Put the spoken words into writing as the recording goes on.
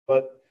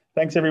But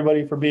thanks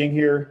everybody for being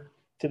here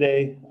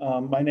today.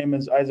 My name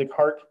is Isaac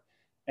Hart,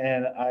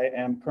 and I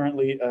am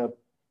currently a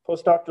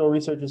postdoctoral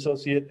research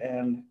associate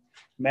and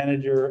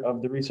manager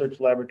of the research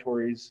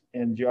laboratories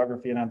in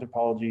geography and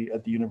anthropology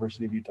at the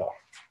University of Utah.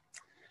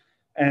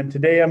 And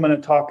today I'm going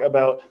to talk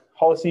about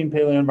Holocene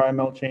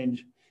paleoenvironmental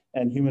change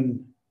and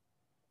human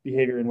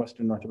behavior in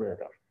Western North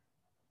America.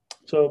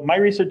 So my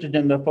research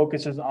agenda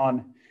focuses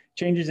on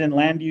changes in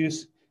land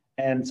use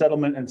and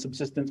settlement and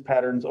subsistence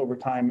patterns over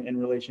time in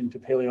relation to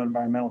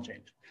paleoenvironmental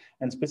change.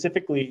 And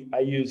specifically, I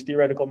use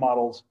theoretical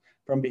models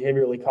from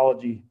behavioral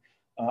ecology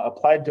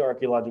applied to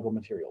archaeological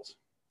materials.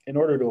 In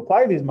order to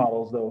apply these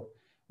models, though,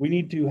 we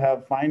need to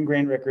have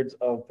fine-grained records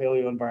of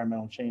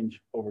paleoenvironmental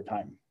change over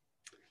time.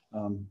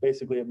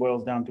 Basically, it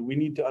boils down to we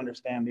need to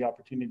understand the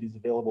opportunities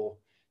available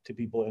to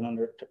people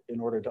in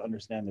order to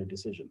understand their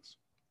decisions.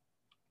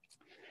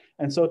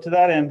 And so to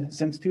that end,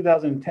 since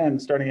 2010,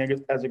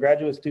 starting as a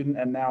graduate student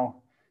and now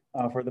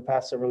for the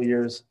past several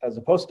years as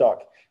a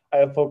postdoc, I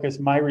have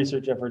focused my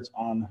research efforts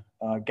on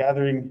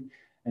gathering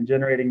and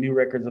generating new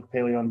records of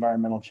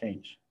paleoenvironmental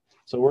change.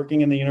 So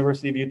working in the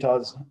University of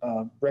Utah's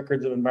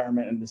Records of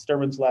Environment and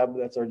Disturbance Lab,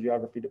 that's our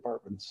geography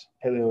department's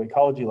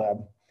paleoecology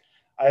lab,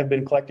 I have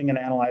been collecting and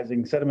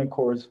analyzing sediment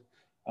cores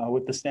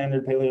with the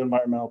standard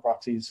paleoenvironmental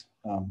proxies,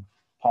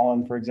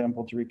 pollen, for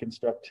example, to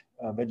reconstruct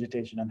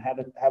vegetation and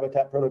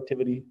habitat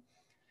productivity,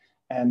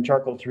 and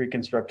charcoal to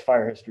reconstruct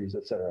fire histories,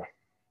 et cetera.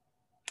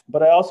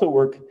 But I also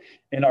work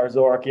in our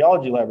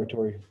zooarchaeology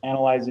laboratory,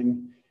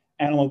 analyzing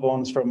animal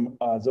bones from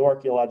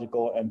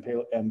zooarchaeological and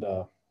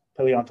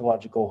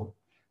paleontological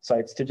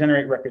sites to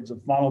generate records of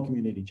faunal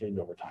community change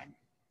over time.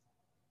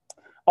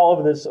 All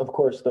of this, of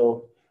course,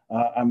 though,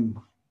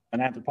 I'm an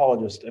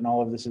anthropologist, and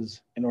all of this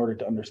is in order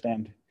to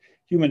understand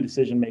human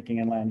decision-making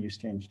and land use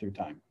change through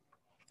time.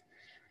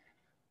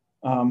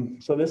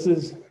 So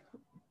this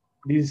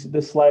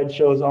slide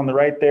shows on the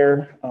right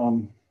there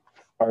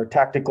our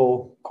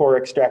tactical core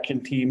extraction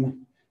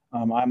team.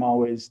 I'm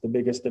always the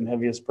biggest and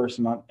heaviest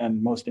person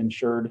and most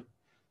insured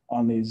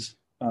on these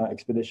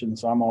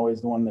expeditions. So I'm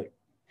always the one that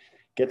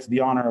gets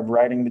the honor of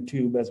riding the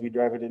tube as we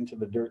drive it into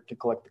the dirt to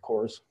collect the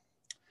cores.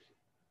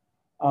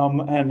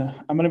 And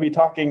I'm going to be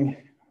talking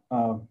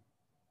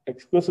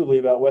exclusively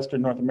about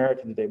Western North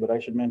America today, but I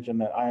should mention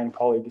that I and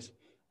colleagues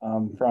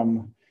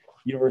from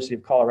University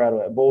of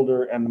Colorado at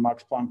Boulder and the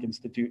Max Planck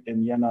Institute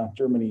in Jena,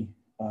 Germany,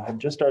 have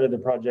just started a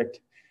project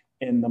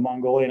in the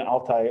Mongolian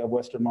Altai of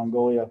Western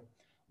Mongolia,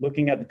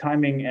 looking at the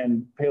timing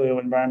and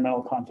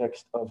paleoenvironmental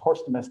context of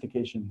horse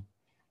domestication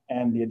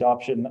and the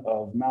adoption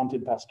of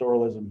mounted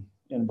pastoralism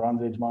in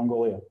Bronze Age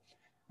Mongolia.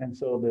 And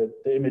so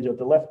the image at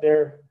the left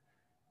there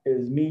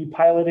is me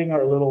piloting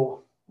our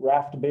little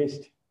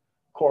raft-based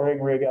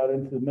coring rig out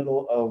into the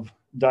middle of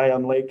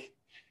Dayan Lake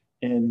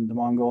in the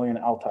Mongolian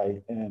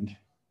Altai. And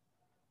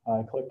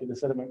I collected a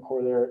sediment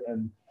core there,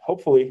 and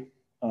hopefully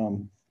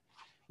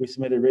we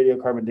submitted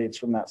radiocarbon dates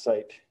from that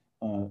site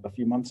a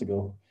few months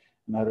ago.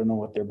 And I don't know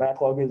what their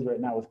backlog is right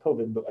now with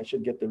COVID, but I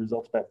should get the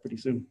results back pretty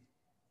soon.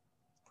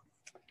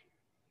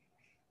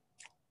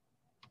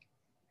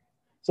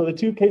 So the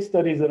two case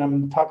studies that I'm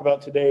going to talk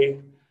about today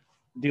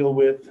deal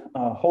with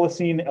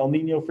Holocene El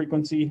Nino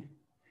frequency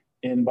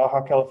in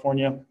Baja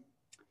California.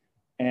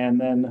 And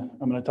then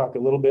I'm going to talk a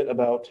little bit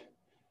about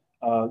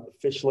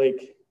Fish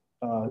Lake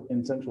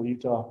in central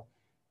Utah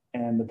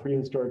and the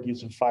prehistoric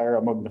use of fire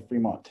among the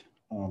Fremont.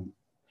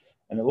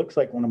 And it looks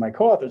like one of my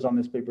co-authors on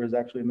this paper is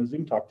actually in the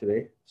Zoom talk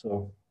today,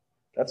 so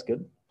that's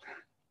good.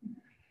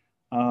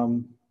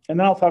 And then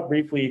I'll talk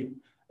briefly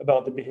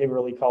about the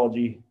behavioral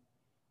ecology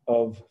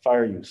of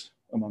fire use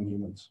among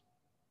humans.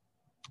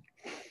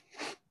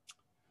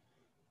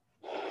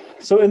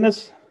 So in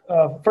this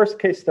first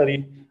case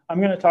study, I'm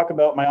going to talk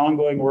about my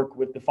ongoing work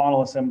with the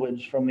faunal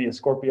assemblage from the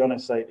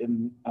Escorpiones site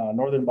in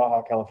northern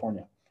Baja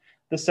California.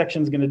 This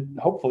section is going to,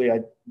 hopefully,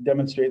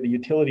 demonstrate the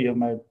utility of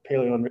my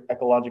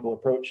paleoecological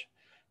approach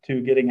to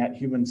getting at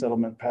human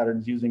settlement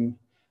patterns using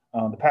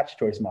the patch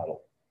choice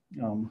model.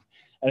 And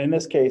in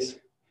this case,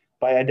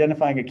 by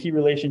identifying a key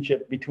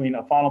relationship between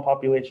a faunal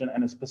population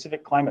and a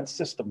specific climate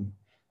system,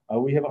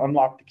 we have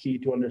unlocked the key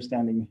to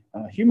understanding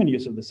human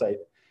use of the site,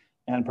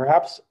 and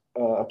perhaps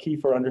a key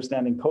for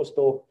understanding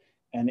coastal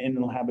and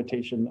inland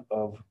habitation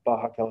of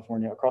Baja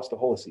California across the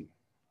Holocene.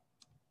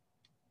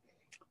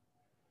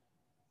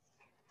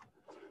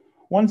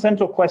 One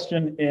central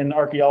question in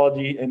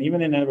archaeology and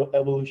even in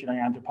evolutionary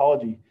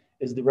anthropology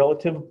is the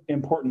relative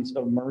importance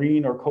of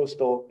marine or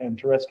coastal and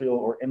terrestrial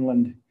or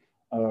inland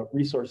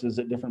resources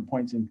at different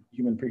points in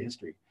human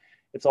prehistory.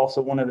 It's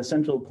also one of the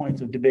central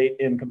points of debate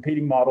in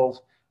competing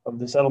models of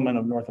the settlement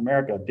of North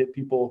America. Did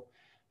people,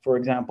 for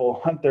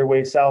example, hunt their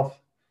way south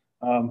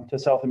to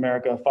South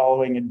America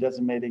following and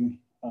decimating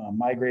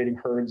migrating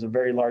herds of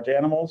very large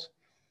animals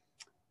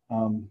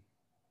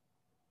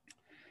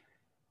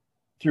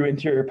through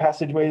interior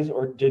passageways,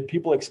 or did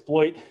people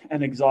exploit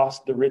and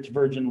exhaust the rich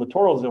virgin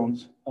littoral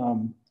zones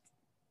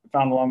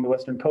found along the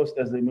western coast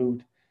as they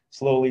moved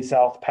slowly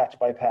south patch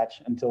by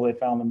patch until they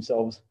found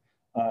themselves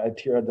at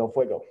Tierra del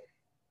Fuego?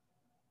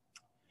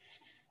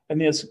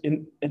 And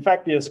in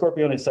fact, the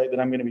Scorpione site that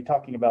I'm going to be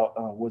talking about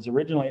was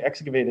originally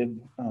excavated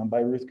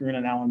by Ruth Gruen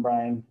and Alan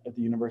Bryan at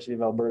the University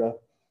of Alberta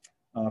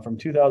from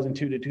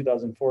 2002 to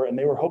 2004. And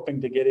they were hoping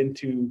to get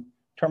into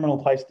terminal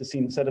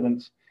Pleistocene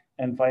sediments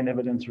and find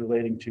evidence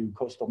relating to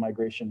coastal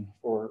migration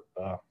for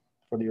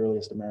the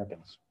earliest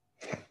Americans.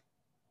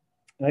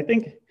 And I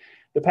think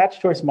the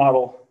patch choice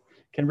model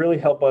can really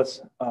help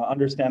us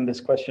understand this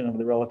question of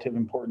the relative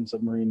importance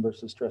of marine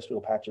versus terrestrial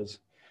patches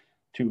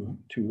to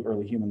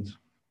early humans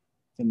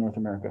in North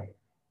America.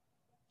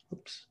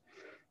 Oops,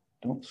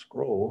 don't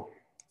scroll.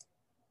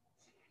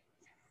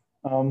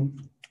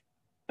 And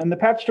the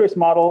patch choice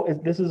model,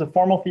 this is a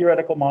formal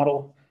theoretical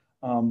model.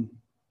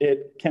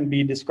 It can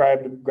be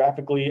described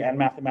graphically and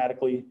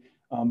mathematically,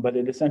 but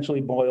it essentially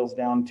boils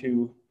down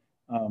to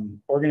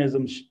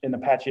organisms in a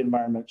patchy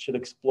environment should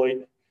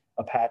exploit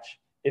a patch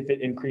if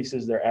it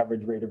increases their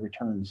average rate of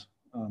returns.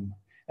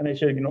 And they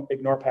should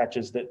ignore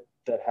patches that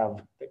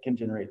can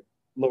generate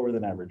lower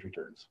than average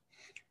returns.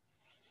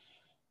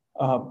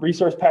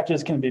 Resource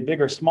patches can be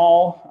big or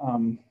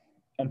small,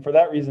 and for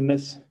that reason,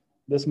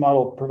 this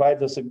model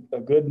provides us a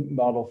good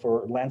model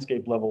for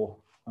landscape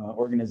level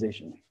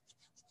organization.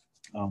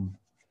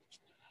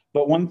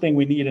 But one thing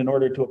we need in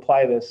order to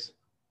apply this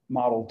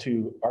model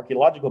to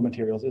archaeological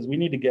materials is we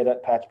need to get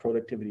at patch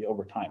productivity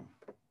over time.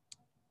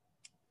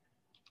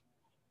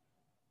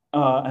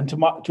 And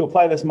to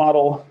apply this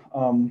model,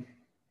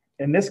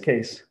 in this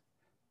case,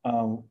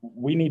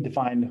 we need to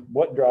find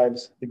what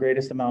drives the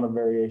greatest amount of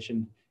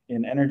variation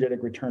in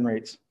energetic return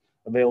rates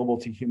available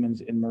to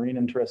humans in marine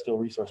and terrestrial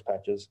resource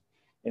patches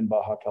in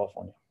Baja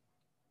California.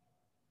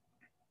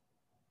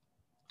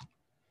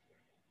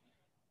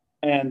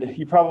 And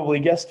you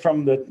probably guessed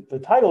from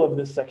the title of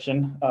this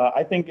section,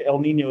 I think El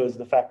Nino is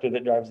the factor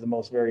that drives the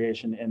most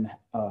variation in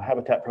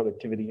habitat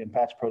productivity and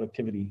patch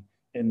productivity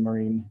in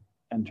marine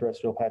and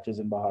terrestrial patches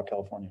in Baja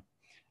California.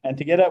 And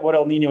to get at what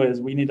El Nino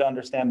is, we need to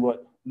understand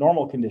what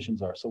normal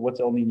conditions are. So what's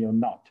El Nino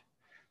not?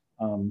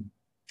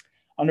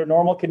 Under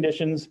normal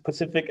conditions,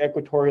 Pacific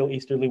equatorial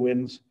easterly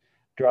winds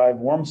drive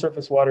warm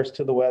surface waters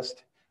to the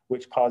west,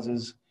 which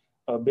causes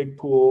a big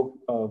pool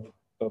of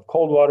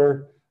cold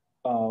water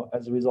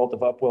as a result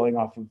of upwelling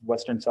off of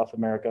Western South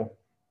America.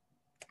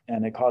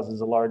 And it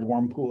causes a large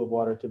warm pool of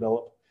water to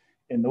develop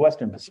in the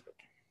Western Pacific.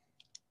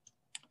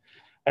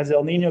 As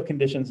El Nino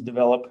conditions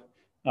develop,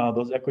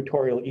 those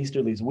equatorial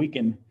easterlies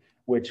weaken,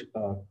 which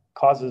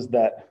causes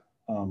that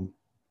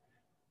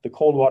the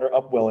cold water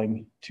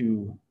upwelling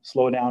to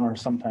slow down or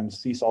sometimes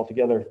cease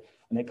altogether,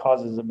 and it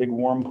causes a big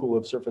warm pool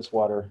of surface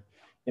water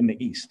in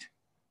the east.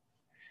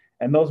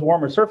 And those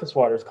warmer surface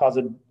waters cause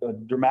a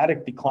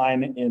dramatic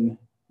decline in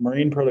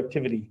marine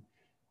productivity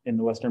in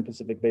the Western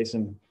Pacific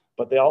Basin,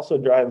 but they also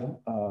drive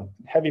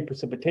heavy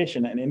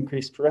precipitation and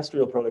increased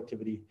terrestrial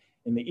productivity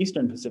in the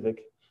Eastern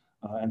Pacific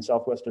and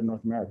Southwestern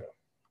North America.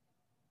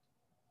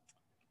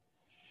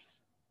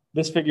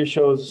 This figure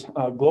shows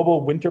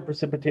global winter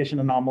precipitation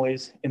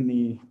anomalies in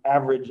the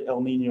average El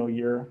Nino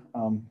year.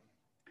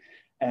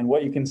 And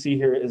what you can see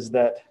here is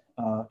that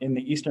in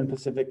the Eastern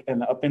Pacific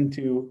and up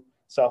into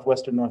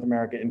Southwestern North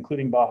America,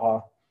 including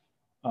Baja,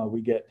 we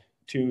get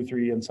 2,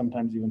 3, and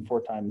sometimes even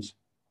 4 times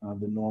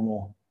the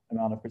normal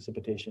amount of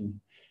precipitation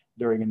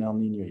during an El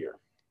Nino year.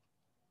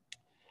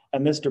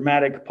 And this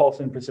dramatic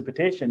pulse in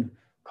precipitation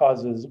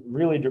causes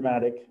really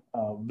dramatic,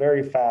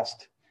 very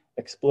fast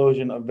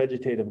explosion of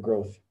vegetative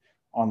growth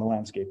on the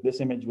landscape. This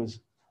image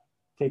was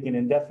taken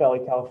in Death Valley,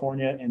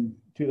 California in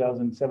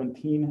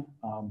 2017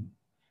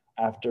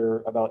 after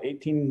about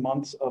 18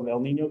 months of El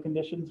Nino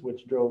conditions,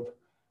 which drove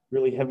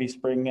really heavy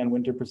spring and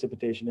winter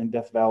precipitation in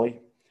Death Valley.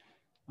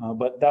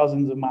 But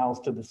thousands of miles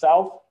to the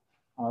south,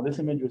 this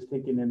image was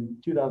taken in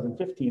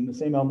 2015, the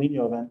same El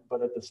Nino event,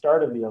 but at the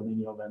start of the El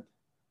Nino event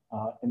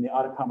in the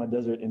Atacama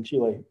Desert in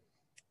Chile.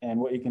 And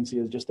what you can see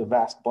is just a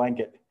vast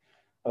blanket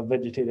of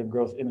vegetative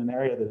growth in an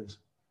area that is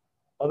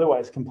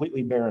otherwise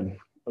completely barren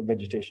of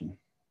vegetation.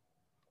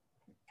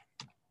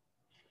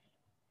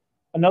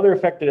 Another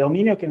effect that El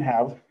Nino can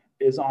have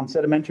is on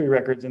sedimentary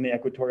records in the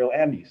equatorial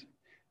Andes.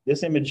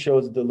 This image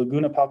shows the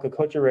Laguna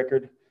Palcacocha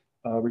record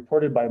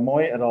reported by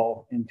Moy et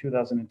al. In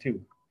 2002.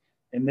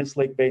 In this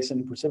lake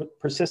basin,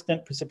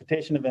 persistent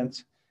precipitation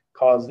events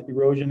caused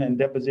erosion and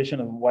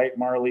deposition of white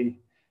marly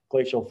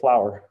glacial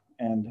flour.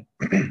 And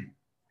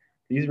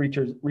these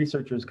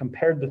researchers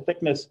compared the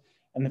thickness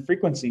and the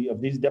frequency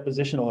of these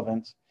depositional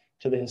events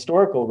to the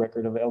historical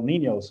record of El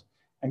Ninos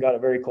and got a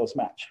very close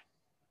match.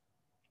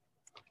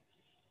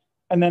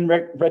 And then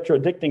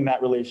retrodicting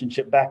that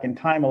relationship back in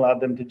time allowed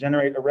them to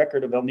generate a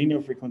record of El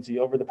Nino frequency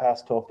over the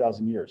past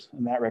 12,000 years.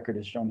 And that record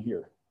is shown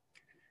here.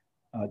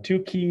 2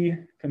 key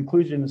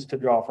conclusions to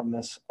draw from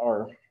this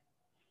are,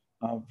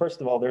 first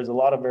of all, there's a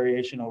lot of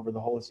variation over the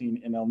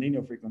Holocene in El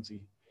Nino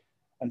frequency.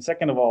 And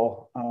second of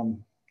all,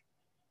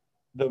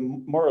 the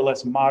more or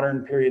less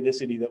modern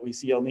periodicity that we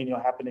see El Nino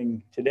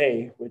happening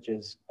today, which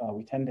is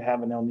we tend to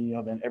have an El Nino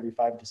event every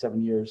 5 to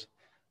 7 years.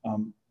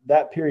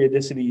 That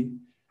periodicity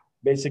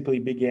basically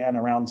began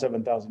around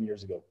 7,000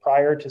 years ago.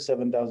 Prior to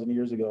 7,000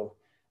 years ago,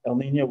 El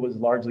Nino was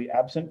largely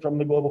absent from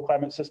the global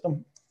climate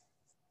system.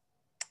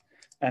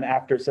 And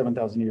after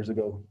 7,000 years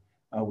ago,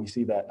 we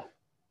see that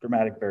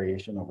dramatic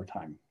variation over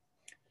time.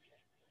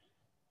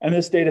 And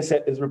this data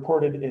set is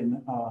reported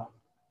in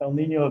El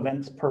Nino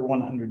events per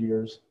 100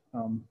 years.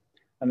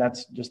 And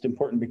that's just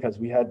important because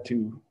we had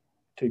to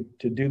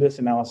do this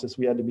analysis,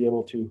 we had to be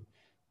able to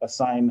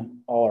assign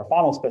all our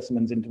faunal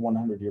specimens into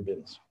 100-year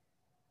bins.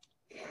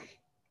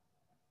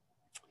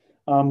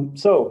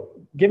 So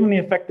given the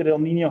effect that El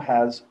Nino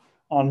has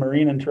on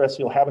marine and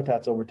terrestrial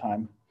habitats over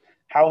time,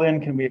 how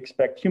then can we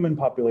expect human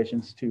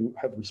populations to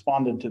have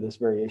responded to this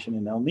variation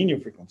in El Nino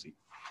frequency?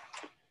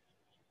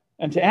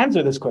 And to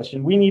answer this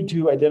question, we need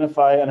to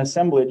identify an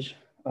assemblage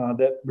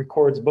that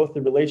records both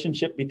the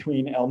relationship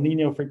between El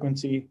Nino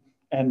frequency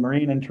and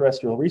marine and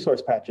terrestrial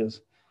resource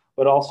patches,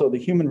 but also the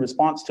human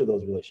response to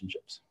those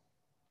relationships.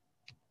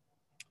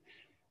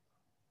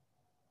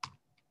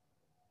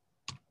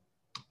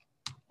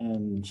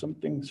 And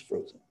something's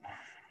frozen.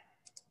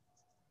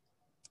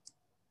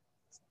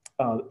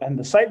 And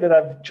the site that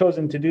I've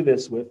chosen to do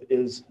this with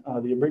is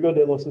the Abrigo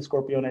de los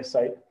Escorpiones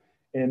site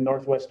in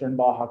northwestern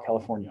Baja,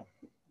 California.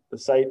 The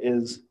site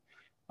is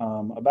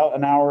about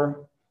an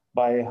hour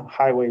by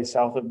highway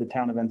south of the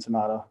town of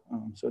Ensenada.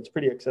 So it's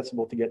pretty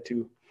accessible to get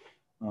to.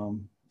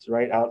 It's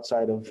right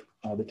outside of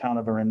the town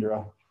of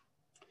Arendara.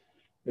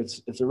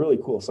 It's a really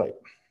cool site.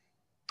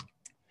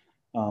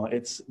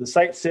 The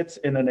site sits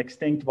in an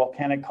extinct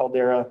volcanic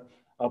caldera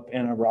up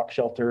in a rock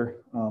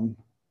shelter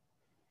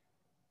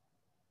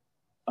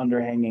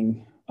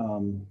underhanging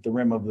the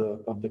rim of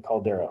the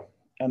caldera.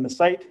 And the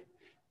site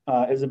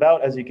is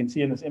about, as you can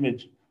see in this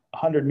image,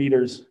 100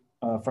 meters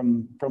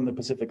from the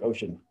Pacific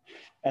Ocean.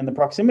 And the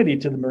proximity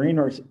to the marine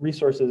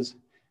resources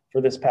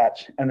for this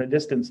patch and the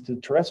distance to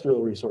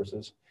terrestrial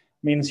resources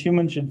means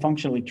humans should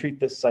functionally treat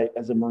this site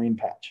as a marine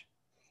patch.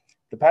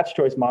 The patch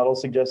choice model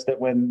suggests that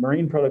when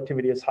marine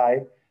productivity is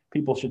high,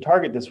 people should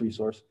target this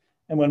resource,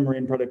 and when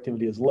marine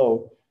productivity is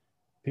low,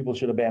 people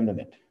should abandon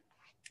it.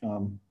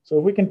 So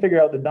if we can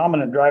figure out the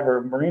dominant driver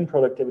of marine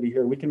productivity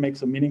here, we can make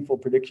some meaningful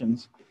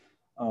predictions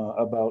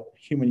about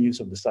human use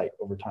of the site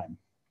over time.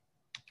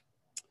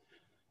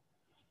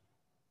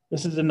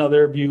 This is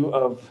another view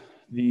of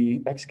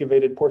the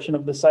excavated portion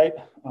of the site.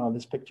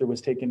 This picture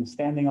was taken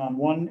standing on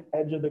one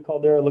edge of the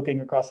caldera,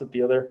 looking across at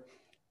the other.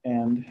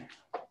 And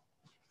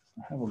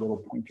I have a little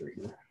pointer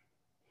here.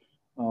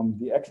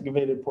 The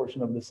excavated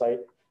portion of the site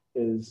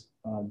is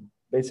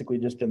basically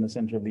just in the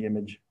center of the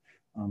image.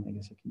 I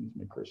guess I can use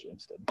my cursor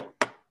instead.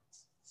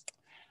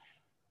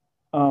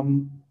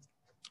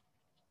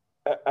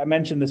 I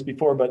mentioned this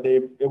before, but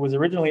it was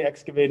originally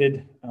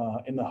excavated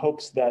in the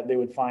hopes that they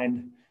would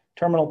find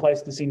terminal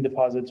Pleistocene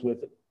deposits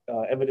with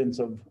evidence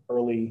of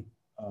early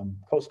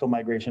coastal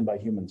migration by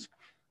humans.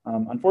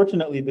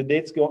 Unfortunately, the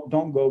dates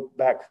don't go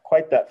back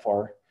quite that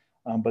far,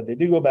 but they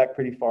do go back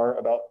pretty far,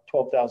 about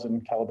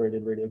 12,000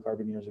 calibrated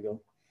radiocarbon years ago.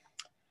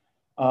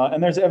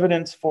 And there's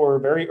evidence for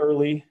very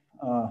early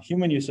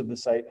human use of the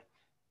site,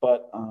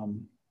 but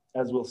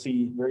as we'll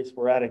see, very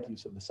sporadic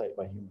use of the site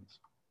by humans.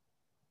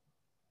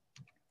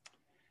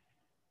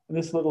 And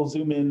this little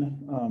zoom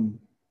in,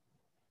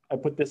 I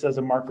put this as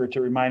a marker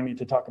to remind me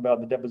to talk about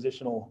the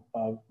depositional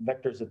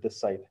vectors at this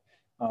site.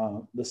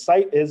 The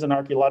site is an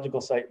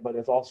archaeological site, but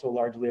it's also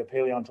largely a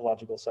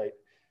paleontological site.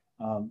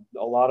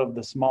 A lot of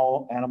the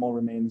small animal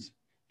remains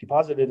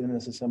deposited in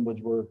this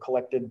assemblage were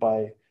collected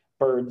by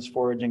birds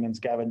foraging and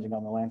scavenging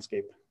on the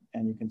landscape.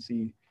 And you can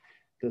see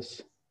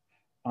this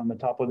on the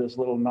top of this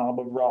little knob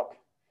of rock.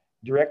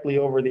 Directly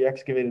over the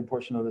excavated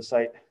portion of the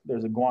site,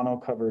 there's a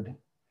guano-covered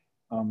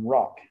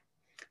rock.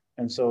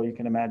 And so you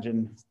can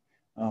imagine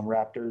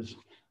raptors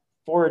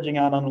foraging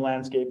out on the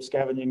landscape,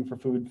 scavenging for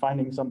food,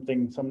 finding some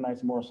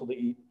nice morsel to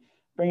eat,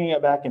 bringing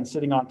it back and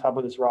sitting on top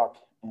of this rock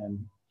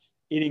and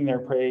eating their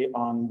prey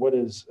on what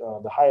is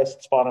the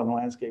highest spot on the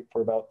landscape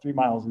for about 3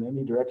 miles in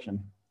any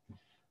direction.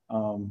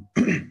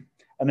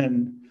 And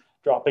then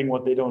dropping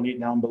what they don't eat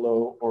down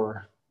below,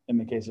 or in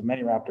the case of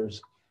many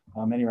raptors,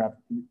 many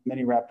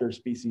raptor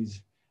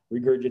species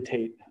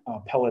regurgitate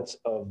pellets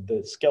of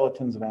the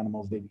skeletons of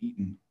animals they've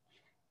eaten.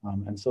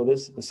 And so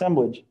this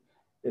assemblage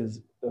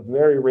is a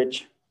very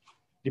rich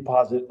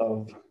deposit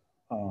of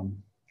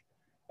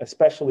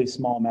especially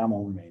small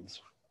mammal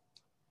remains.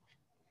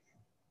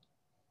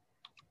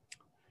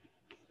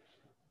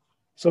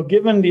 So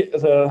given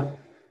the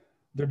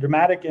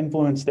dramatic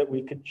influence that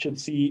we should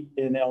see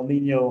in El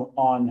Nino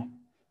on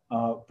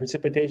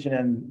precipitation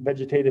and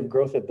vegetative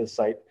growth at this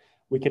site,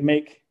 we can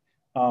make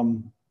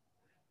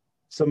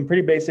some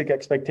pretty basic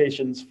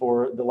expectations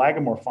for the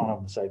lagomorph fauna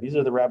of the site. These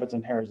are the rabbits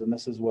and hares, and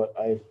this is what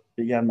I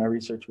began my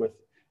research with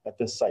at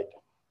this site.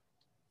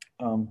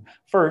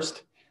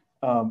 First,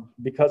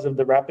 because of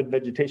the rapid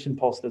vegetation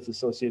pulse that's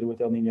associated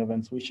with El Nino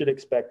events, we should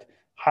expect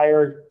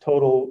higher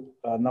total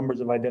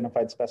numbers of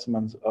identified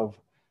specimens of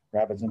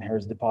rabbits and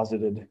hares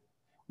deposited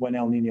when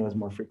El Nino is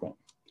more frequent.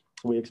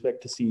 So we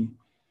expect to see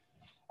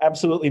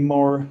absolutely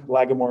more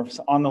lagomorphs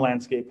on the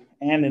landscape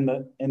and in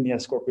the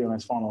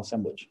Escorpiones faunal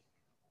assemblage.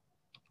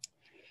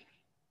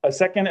 A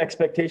second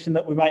expectation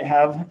that we might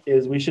have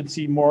is we should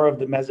see more of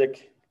the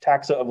mesic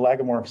taxa of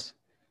lagomorphs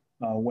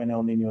when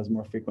El Nino is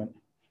more frequent.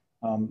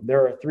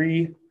 There are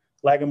 3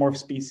 lagomorph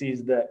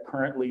species that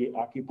currently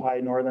occupy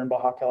northern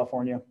Baja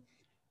California.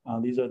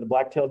 These are the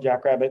black-tailed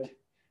jackrabbit,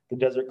 the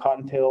desert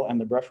cottontail, and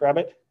the brush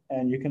rabbit.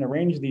 And you can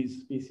arrange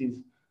these species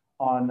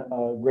on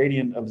a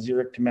gradient of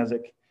xeric to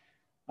mesic,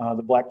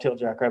 the black-tailed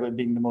jackrabbit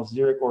being the most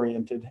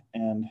xeric-oriented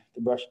and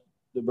the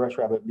brush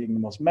rabbit being the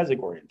most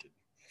mesic-oriented.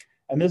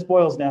 And this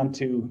boils down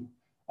to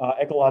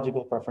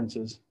ecological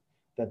preferences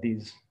that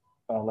these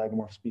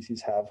lagomorph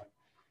species have.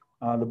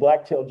 The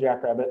black-tailed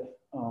jackrabbit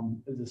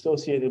is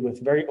associated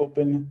with very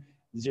open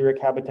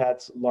xeric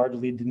habitats,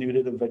 largely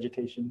denuded of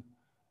vegetation.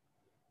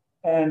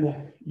 And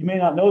you may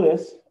not know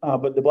this,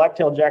 but the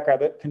black-tailed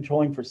jackrabbit,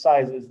 controlling for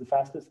size, is the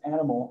fastest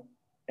animal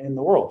in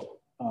the world.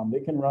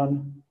 They can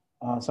run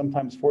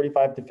sometimes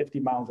 45 to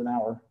 50 miles an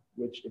hour,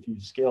 which if you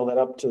scale that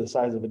up to the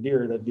size of a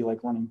deer, that'd be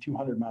like running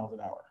 200 miles an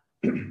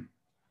hour.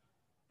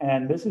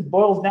 And this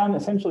boils down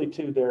essentially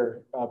to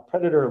their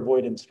predator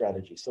avoidance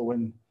strategy. So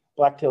when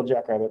black-tailed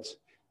jackrabbits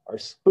are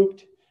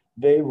spooked,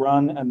 they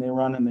run and they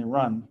run and they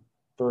run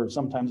for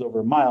sometimes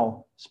over a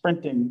mile,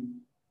 sprinting,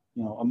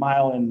 a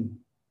mile in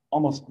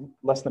almost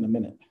less than a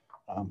minute.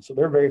 So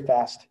they're very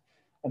fast,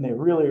 and they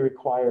really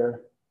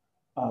require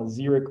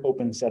xeric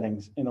open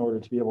settings in order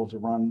to be able to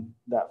run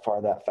that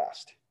far, that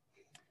fast.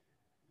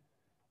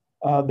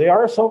 They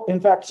are in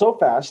fact so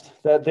fast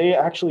that they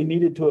actually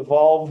needed to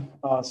evolve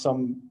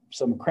some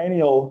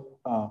cranial,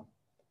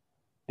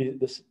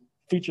 this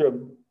feature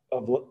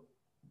of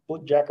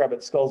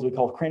jackrabbit skulls we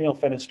call cranial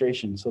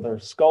fenestration. So their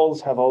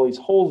skulls have all these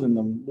holes in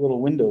them,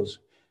 little windows,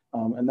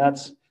 and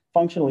that's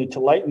functionally to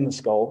lighten the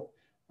skull.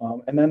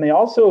 And then they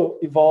also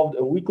evolved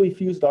a weakly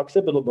fused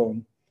occipital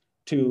bone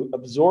to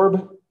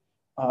absorb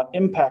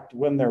impact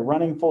when they're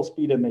running full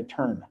speed and they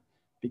turn,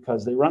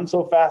 because they run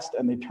so fast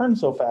and they turn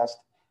so fast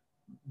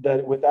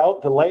that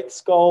without the light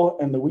skull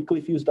and the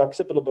weakly fused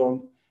occipital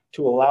bone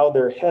to allow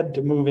their head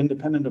to move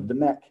independent of the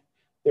neck,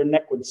 their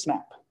neck would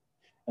snap.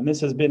 And this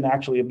has been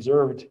actually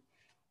observed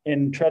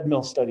in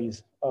treadmill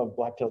studies of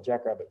black-tailed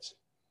jackrabbits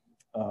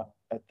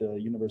at the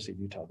University of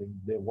Utah.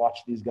 They watch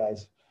these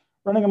guys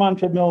running them on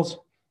treadmills,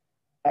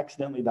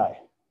 accidentally die.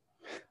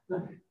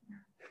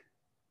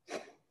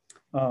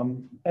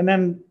 And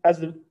then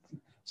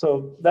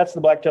so that's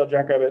the black-tailed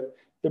jackrabbit.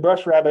 The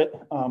brush rabbit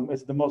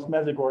is the most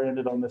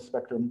mesic-oriented on this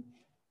spectrum.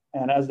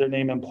 And as their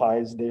name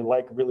implies, they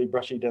like really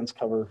brushy, dense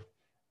cover.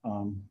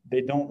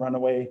 They don't run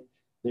away.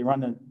 They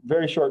run a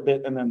very short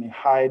bit and then they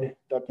hide,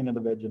 duck into the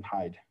veg and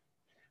hide.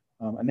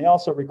 And they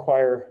also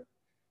require,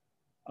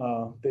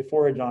 they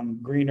forage on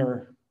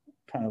greener,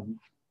 kind of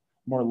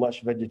more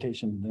lush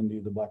vegetation than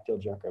do the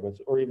black-tailed jackrabbits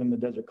or even the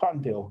desert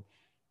cottontail,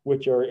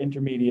 which are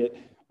intermediate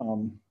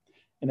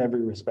in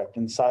every respect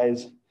in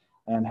size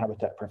and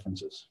habitat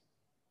preferences.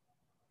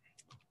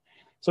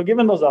 So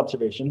given those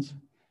observations,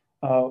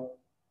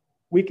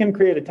 we can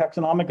create a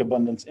taxonomic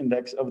abundance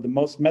index of the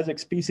most mesic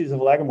species of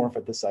lagomorph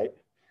at the site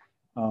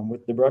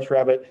with the brush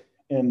rabbit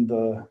in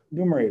the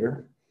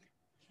numerator.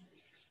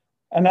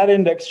 And that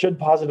index should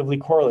positively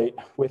correlate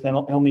with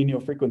El Nino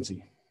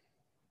frequency.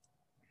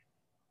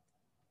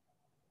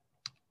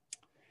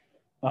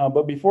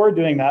 But before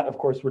doing that, of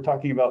course, we're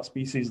talking about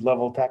species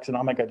level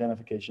taxonomic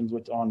identifications,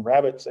 which on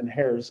rabbits and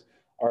hares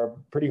are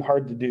pretty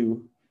hard to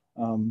do.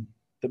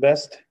 The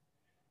best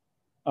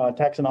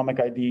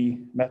taxonomic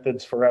ID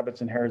methods for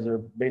rabbits and hares are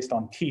based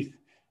on teeth,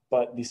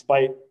 but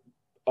despite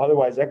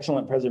otherwise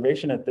excellent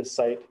preservation at this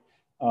site,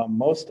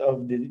 most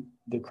of the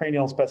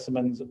cranial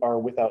specimens are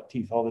without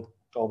teeth.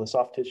 All the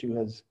soft tissue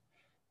has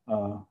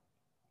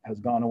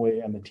gone away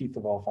and the teeth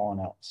have all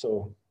fallen out.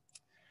 So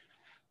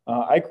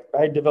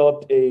I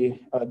developed a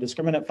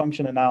discriminant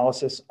function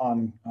analysis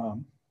on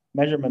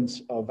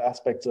measurements of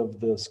aspects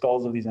of the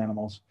skulls of these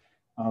animals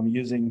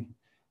using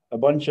a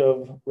bunch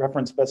of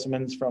reference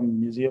specimens from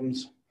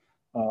museums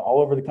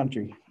all over the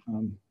country.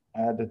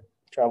 I had to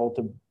travel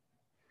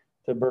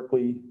to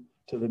Berkeley,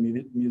 to the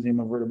Museum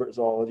of Vertebrate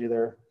Zoology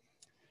there,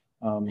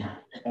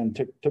 and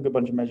took a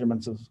bunch of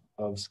measurements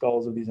of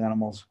skulls of these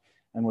animals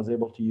and was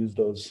able to use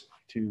those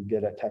to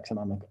get at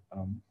taxonomic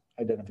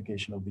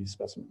identification of these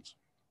specimens.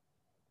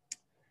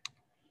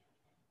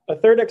 A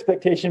third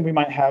expectation we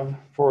might have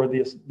for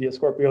the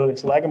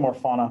Asclepios lagomorph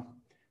fauna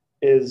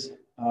is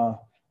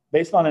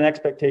based on an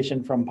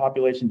expectation from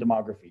population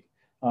demography.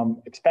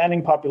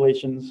 Expanding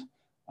populations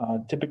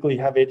typically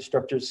have age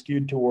structures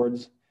skewed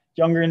towards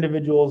younger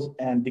individuals,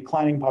 and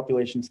declining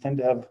populations tend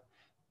to have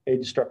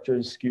age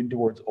structures skewed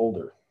towards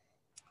older.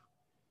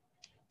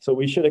 So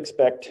we should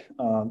expect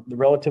the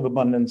relative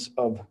abundance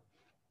of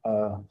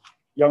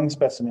young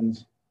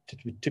specimens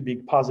to be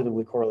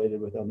positively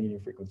correlated with El Nino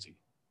frequency.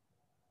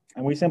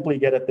 And we simply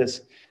get at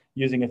this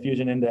using a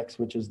fusion index,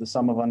 which is the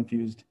sum of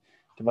unfused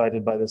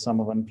divided by the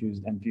sum of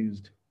unfused and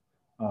fused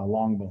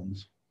long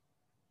bones.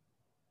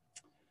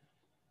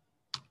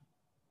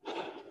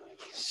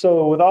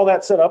 So with all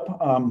that set up,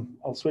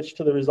 I'll switch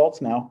to the results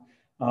now.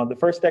 The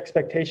first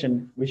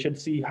expectation, we should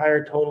see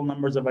higher total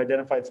numbers of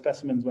identified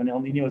specimens when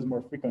El Nino is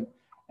more frequent.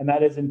 And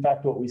that is in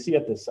fact what we see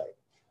at this site.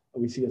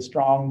 We see a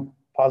strong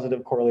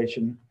positive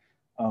correlation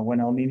when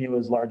El Nino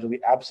is largely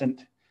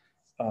absent.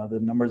 The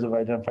numbers of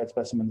identified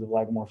specimens of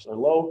lagomorphs are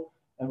low.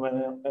 And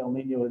when El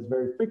Nino is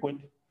very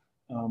frequent,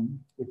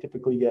 we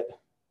typically get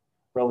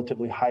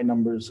relatively high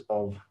numbers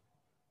of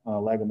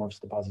lagomorphs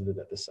deposited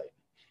at this site.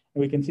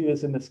 And we can see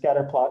this in the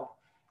scatter plot,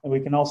 and we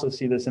can also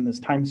see this in this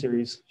time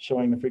series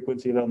showing the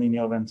frequency of El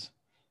Nino events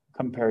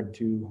compared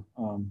to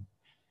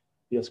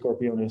the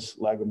Asclepios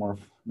lagomorph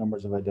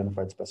numbers of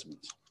identified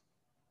specimens.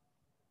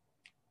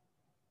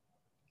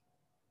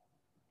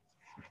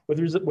 With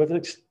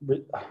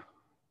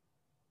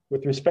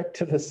respect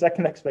to the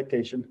second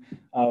expectation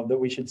that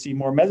we should see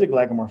more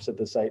mesoglagomorphs at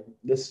the site,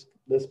 this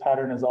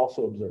pattern is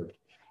also observed.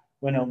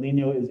 When El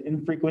Nino is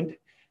infrequent,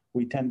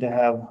 we tend to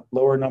have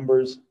lower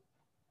numbers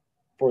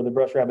for the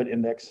brush rabbit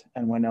index,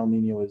 and when El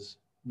Nino is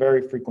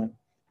very frequent,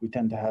 we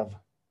tend to have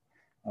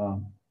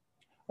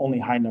only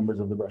high numbers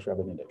of the brush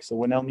rabbit index. So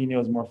when El Nino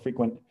is more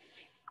frequent,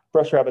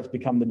 brush rabbits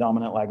become the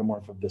dominant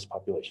lagomorph of this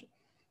population.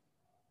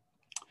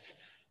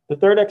 The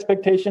third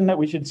expectation that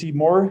we should see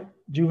more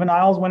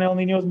juveniles when El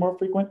Nino is more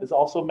frequent is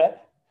also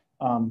met.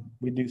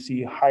 We do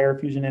see higher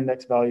fusion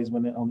index values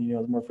when El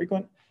Nino is more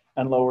frequent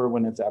and lower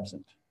when it's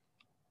absent.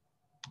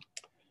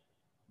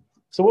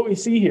 So what we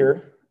see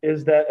here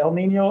is that El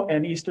Nino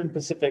and Eastern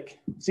Pacific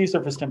sea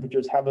surface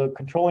temperatures have a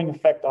controlling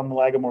effect on the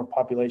lagomorph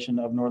population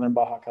of northern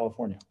Baja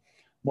California.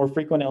 More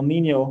frequent El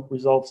Nino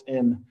results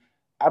in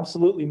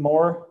absolutely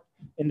more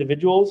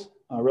individuals,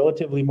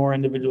 relatively more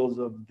individuals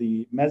of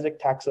the mesic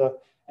taxa,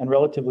 and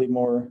relatively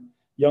more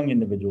young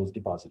individuals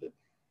deposited.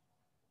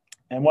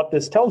 And what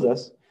this tells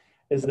us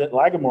is that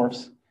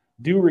lagomorphs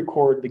do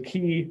record the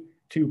key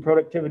to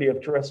productivity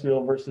of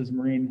terrestrial versus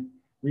marine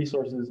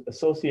resources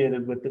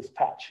associated with this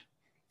patch.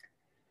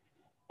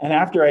 And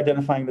after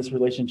identifying this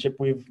relationship,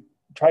 we've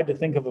tried to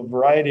think of a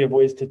variety of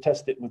ways to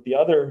test it with the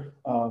other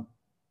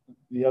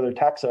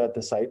taxa at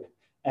the site.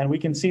 And we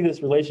can see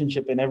this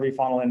relationship in every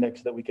faunal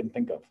index that we can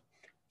think of.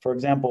 For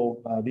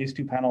example, these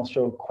two panels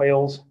show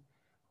quails,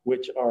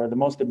 which are the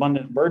most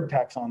abundant bird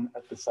taxon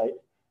at the site,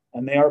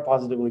 and they are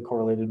positively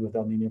correlated with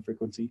El Nino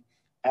frequency,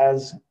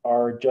 as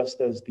are just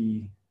as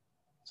the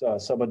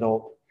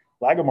subadult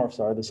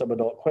lagomorphs are. The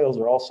subadult quails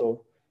are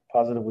also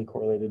positively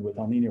correlated with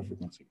El Nino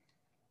frequency.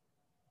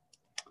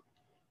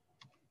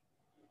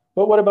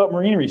 But what about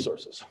marine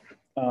resources?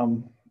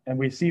 And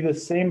we see the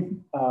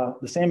same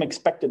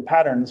expected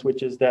patterns,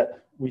 which is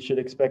that we should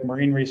expect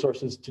marine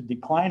resources to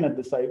decline at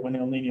the site when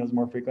El Nino is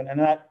more frequent, and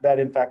that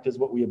in fact is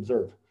what we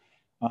observe.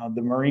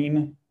 The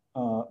marine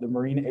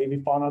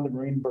avifauna, the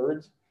marine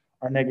birds,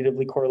 are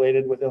negatively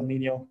correlated with El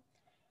Nino.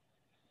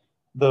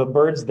 The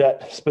birds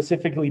that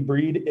specifically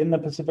breed in the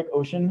Pacific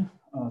Ocean,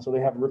 so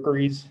they have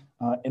rookeries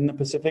in the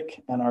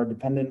Pacific and are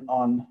dependent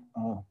on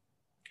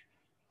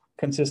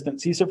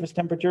consistent sea surface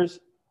temperatures,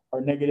 are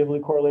negatively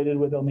correlated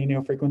with El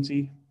Nino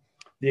frequency.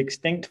 The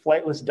extinct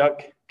flightless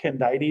duck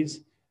Candides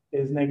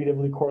is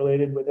negatively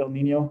correlated with El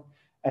Nino.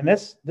 And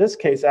this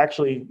case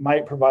actually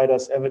might provide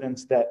us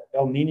evidence that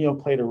El Nino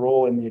played a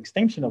role in the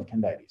extinction of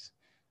Candides.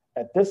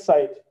 At this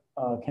site,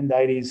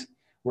 Candides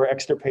were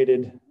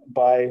extirpated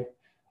by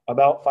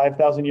about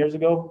 5,000 years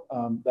ago.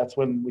 That's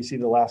when we see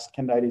the last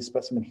Candides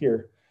specimen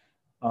here.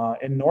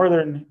 In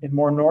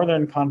more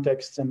northern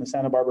contexts in the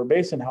Santa Barbara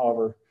Basin,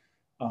 however,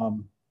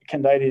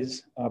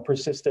 Candides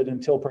persisted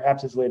until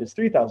perhaps as late as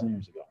 3,000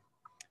 years ago.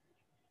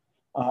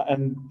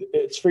 And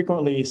it's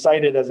frequently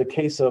cited as a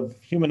case of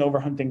human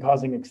overhunting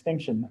causing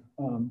extinction.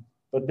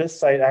 But this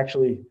site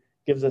actually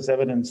gives us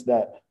evidence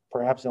that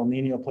perhaps El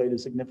Nino played a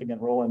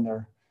significant role in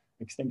their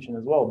extinction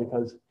as well,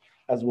 because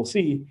as we'll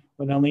see,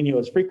 when El Nino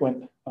is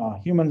frequent,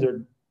 humans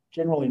are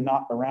generally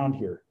not around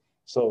here.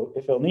 So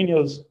if El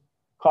Nino's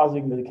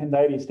causing the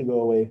Candides to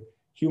go away,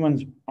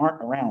 humans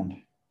aren't around.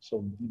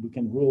 So we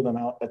can rule them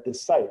out at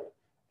this site,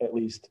 at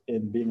least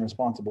in being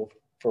responsible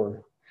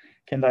for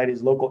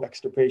Candides' local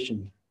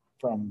extirpation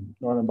from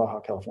northern Baja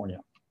California.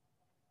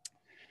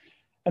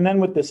 And then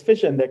with this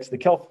fish index, the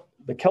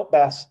kelp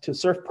bass to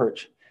surf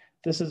perch,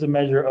 this is a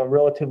measure of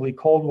relatively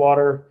cold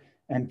water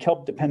and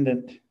kelp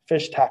dependent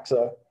fish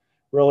taxa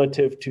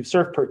relative to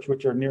surf perch,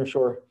 which are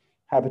nearshore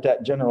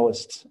habitat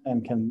generalists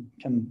and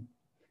can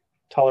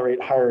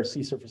tolerate higher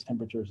sea surface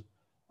temperatures.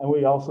 And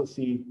we also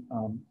see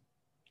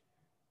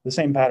the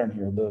same pattern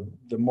here.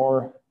 The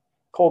more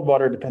cold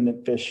water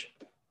dependent fish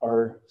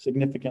are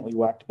significantly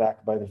whacked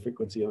back by the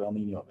frequency of El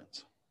Nino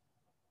events.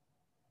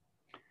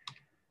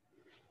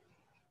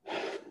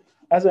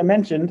 As I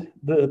mentioned,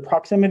 the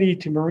proximity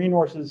to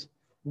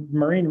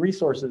marine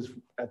resources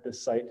at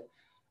this site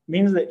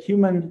means that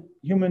human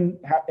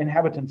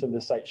inhabitants of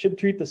this site should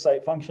treat the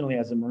site functionally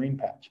as a marine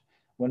patch.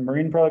 When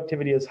marine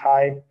productivity is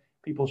high,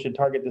 people should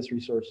target this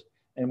resource,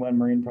 and when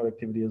marine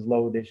productivity is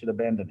low, they should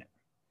abandon it.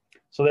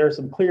 So there are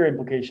some clear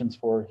implications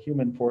for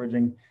human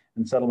foraging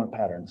and settlement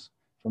patterns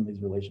from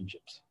these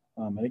relationships.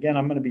 And again,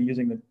 I'm going to be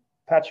using the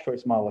patch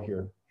choice model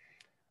here.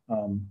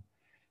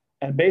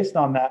 And based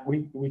on that,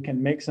 we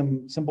can make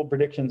some simple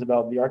predictions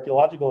about the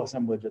archaeological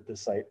assemblage at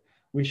this site.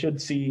 We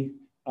should see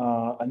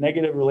a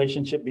negative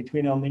relationship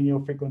between El Nino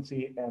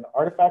frequency and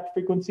artifact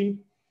frequency,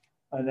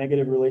 a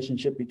negative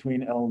relationship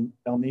between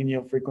El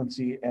Nino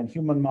frequency and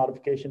human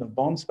modification of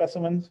bone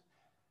specimens.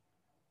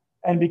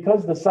 And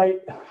because the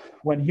site,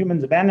 when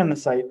humans abandon the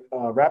site,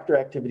 raptor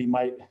activity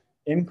might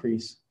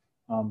increase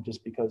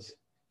just because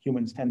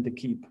humans tend to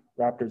keep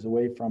raptors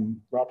away from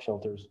rock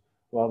shelters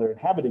while they're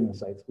inhabiting the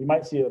sites. We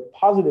might see a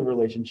positive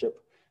relationship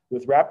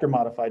with raptor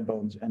modified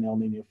bones and El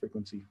Nino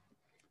frequency.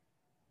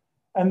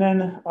 And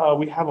then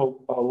we have a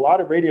lot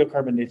of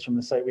radiocarbon dates from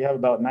the site. We have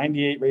about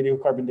 98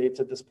 radiocarbon dates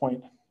at this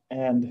point,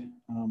 and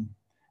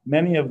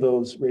many of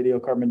those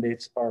radiocarbon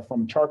dates are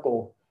from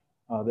charcoal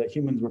that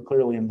humans were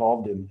clearly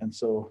involved in. And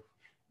so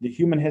the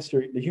human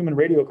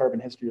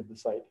radiocarbon history of the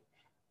site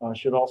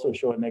should also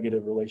show a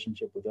negative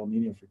relationship with El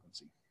Nino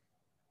frequency.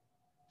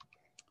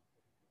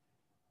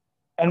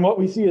 And what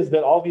we see is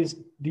that all these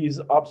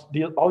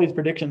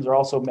predictions are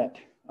also met.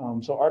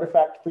 So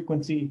artifact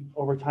frequency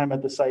over time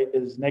at the site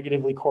is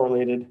negatively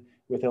correlated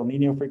with El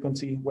Nino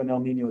frequency. When El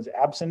Nino is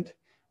absent,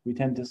 we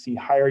tend to see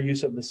higher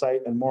use of the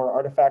site and more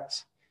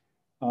artifacts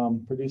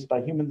produced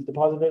by humans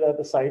deposited at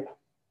the site.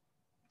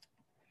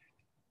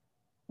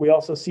 We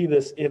also see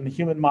this in the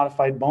human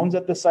modified bones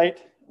at the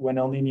site. When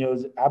El Nino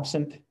is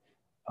absent,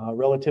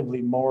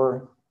 relatively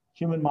more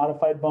human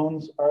modified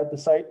bones are at the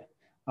site.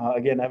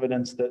 Again,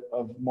 evidence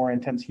of more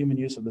intense human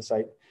use of the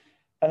site.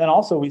 And then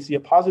also we see a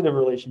positive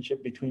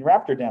relationship between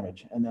raptor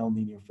damage and El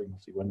Nino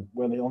frequency.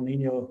 When El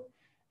Nino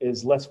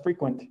is less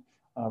frequent,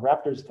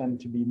 raptors tend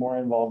to be more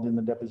involved in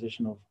the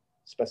deposition of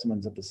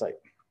specimens at the site.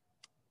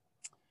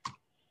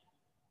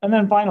 And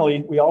then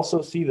finally, we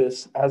also see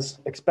this as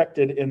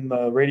expected in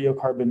the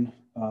radiocarbon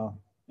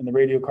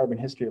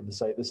history of the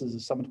site. This is a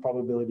summed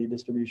probability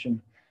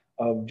distribution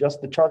of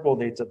just the charcoal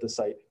dates at the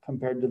site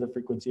compared to the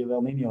frequency of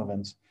El Nino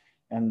events.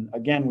 And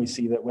again, we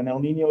see that when El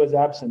Nino is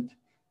absent,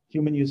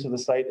 human use of the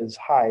site is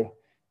high.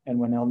 And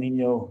when El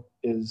Nino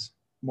is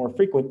more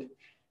frequent,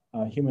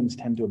 humans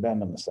tend to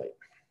abandon the site.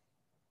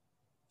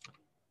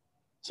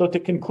 So to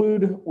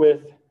conclude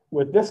with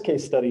this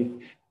case study,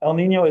 El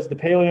Nino is the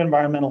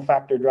paleoenvironmental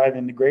factor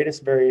driving the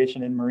greatest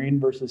variation in marine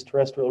versus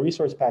terrestrial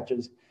resource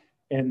patches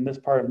in this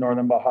part of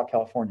northern Baja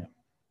California.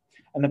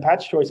 And the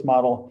patch choice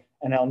model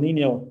and El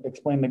Nino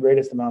explain the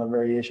greatest amount of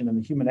variation in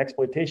the human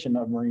exploitation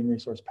of marine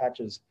resource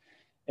patches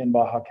in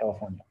Baja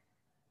California.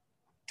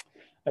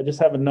 I just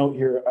have a note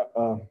here.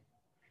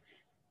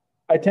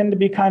 I tend to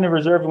be kind of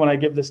reserved when I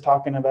give this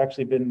talk, and I've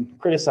actually been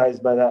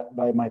criticized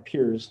by my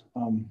peers.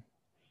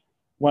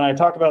 When I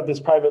talk about this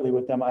privately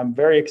with them, I'm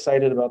very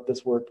excited about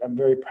this work. I'm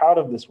very proud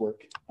of this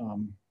work.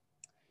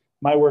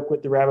 My work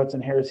with the rabbits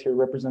and hares here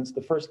represents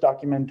the first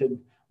documented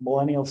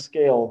millennial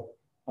scale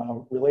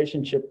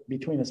relationship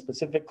between a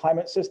specific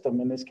climate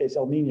system, in this case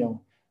El Nino,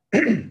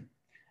 and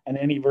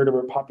any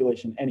vertebrate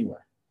population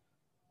anywhere.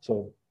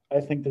 So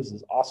I think this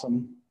is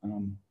awesome,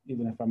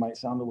 even if I might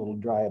sound a little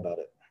dry about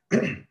it.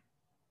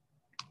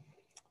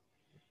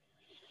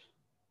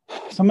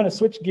 So I'm going to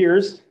switch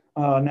gears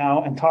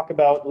now and talk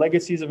about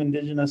legacies of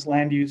indigenous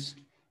land use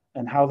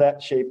and how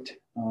that shaped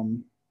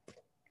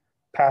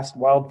past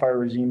wildfire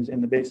regimes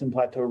in the Basin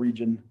Plateau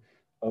region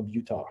of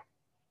Utah.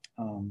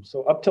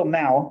 So up till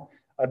now,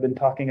 I've been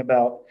talking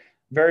about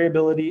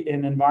variability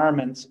in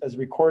environments as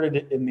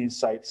recorded in these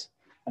sites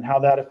and how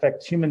that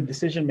affects human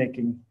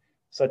decision-making,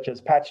 such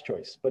as patch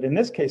choice. But in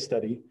this case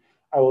study,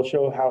 I will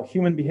show how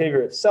human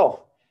behavior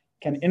itself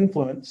can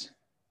influence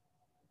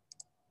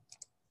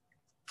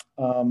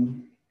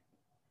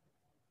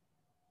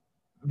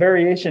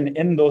variation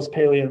in those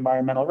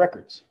paleoenvironmental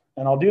records.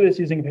 And I'll do this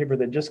using a paper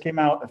that just came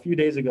out a few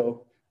days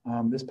ago.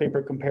 This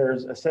paper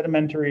compares a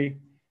sedimentary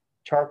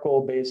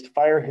charcoal-based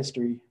fire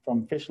history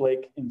from Fish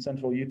Lake in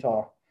central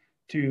Utah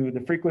to the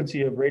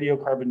frequency of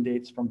radiocarbon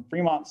dates from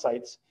Fremont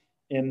sites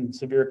in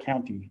Sevier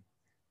County,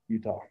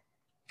 Utah.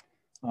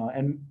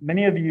 And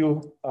many of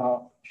you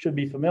should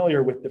be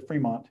familiar with the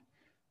Fremont.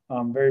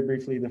 Very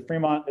briefly, the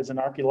Fremont is an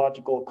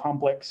archaeological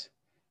complex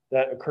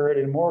that occurred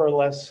in more or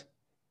less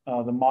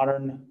the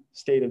modern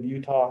state of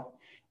Utah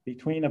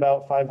between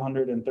about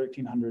 500 and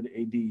 1300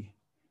 AD.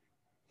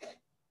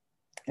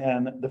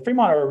 And the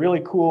Fremont are a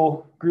really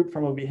cool group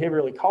from a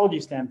behavioral ecology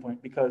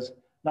standpoint, because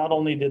not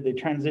only did they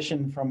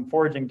transition from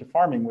foraging to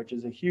farming, which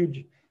is a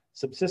huge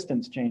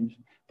subsistence change,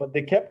 but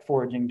they kept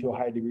foraging to a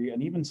high degree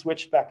and even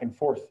switched back and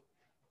forth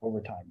over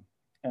time.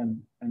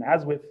 And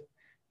as with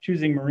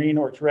choosing marine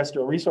or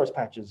terrestrial resource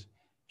patches,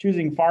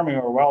 choosing farming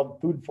or wild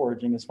food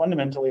foraging is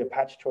fundamentally a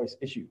patch choice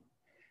issue.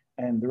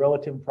 And the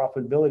relative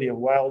profitability of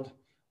wild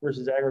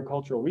versus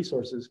agricultural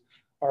resources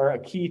are a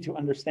key to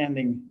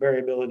understanding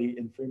variability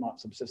in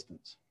Fremont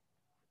subsistence.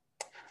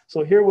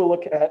 So here we'll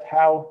look at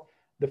how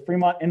the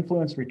Fremont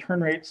influenced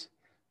return rates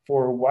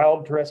for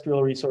wild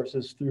terrestrial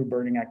resources through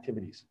burning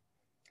activities.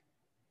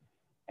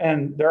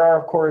 And there are,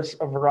 of course,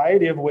 a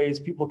variety of ways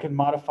people can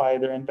modify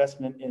their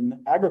investment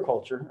in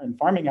agriculture and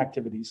farming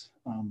activities.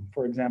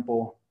 For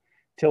example,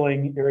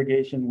 tilling,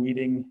 irrigation,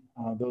 weeding,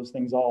 those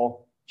things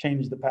all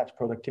change the patch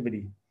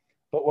productivity.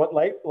 But what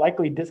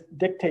likely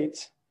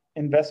dictates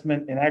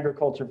investment in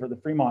agriculture for the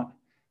Fremont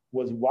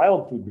was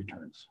wild food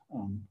returns.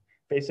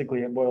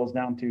 Basically, it boils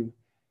down to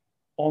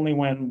only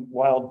when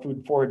wild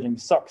food foraging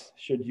sucks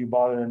should you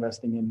bother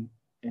investing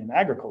in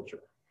agriculture.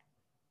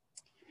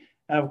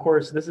 And of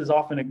course, this is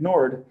often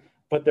ignored,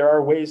 but there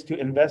are ways to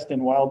invest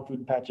in wild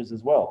food patches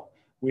as well.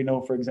 We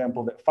know, for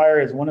example, that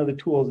fire is one of the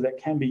tools that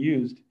can be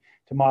used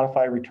to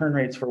modify return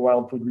rates for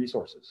wild food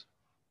resources.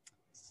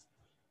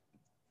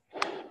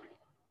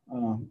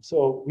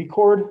 So we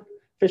cored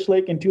Fish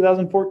Lake in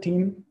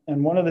 2014,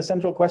 and one of the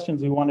central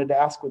questions we wanted to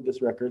ask with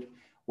this record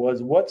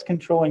was what's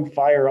controlling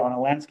fire on a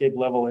landscape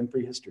level in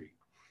prehistory?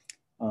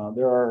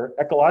 There are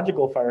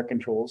ecological fire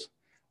controls,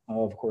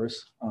 of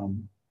course,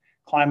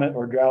 climate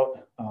or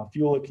drought,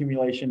 fuel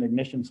accumulation,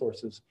 ignition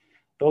sources.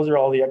 Those are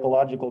all the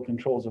ecological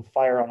controls of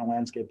fire on a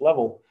landscape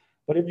level.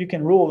 But if you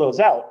can rule those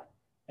out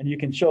and you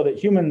can show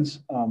that humans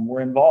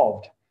were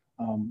involved,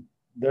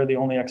 they're the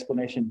only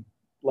explanation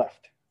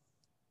left.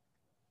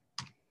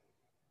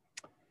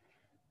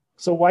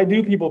 So why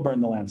do people burn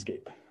the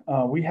landscape?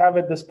 We have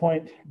at this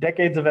point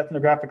decades of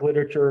ethnographic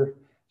literature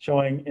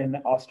showing in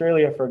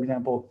Australia, for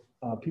example,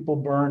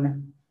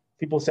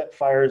 people set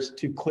fires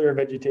to clear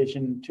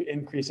vegetation to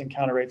increase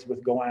encounter rates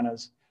with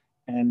goannas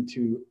and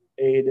to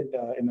aid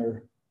in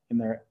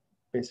their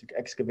basic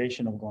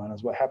excavation of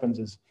goannas. What happens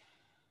is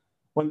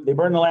when they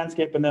burn the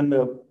landscape and then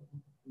the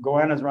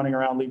goannas running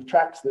around leave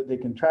tracks that they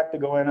can track the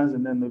goannas,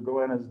 and then the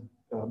goannas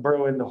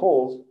burrow into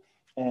holes,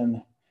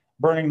 and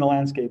burning the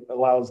landscape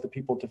allows the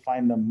people to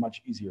find them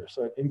much easier.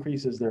 So it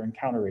increases their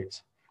encounter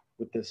rates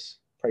with this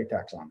prey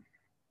taxon.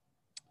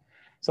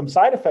 Some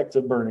side effects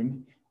of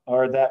burning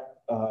are that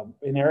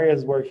in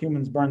areas where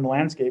humans burn the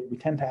landscape, we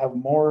tend to have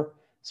more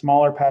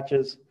smaller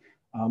patches,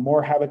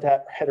 more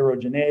habitat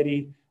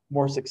heterogeneity,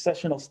 more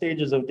successional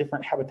stages of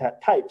different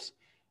habitat types.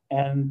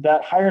 And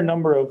that higher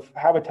number of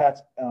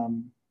habitats,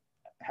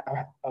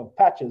 of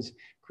patches,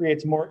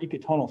 creates more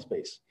ecotonal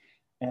space.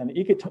 And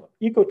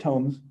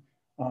ecotones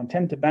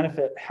tend to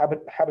benefit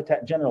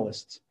habitat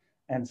generalists.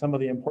 And some of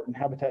the important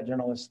habitat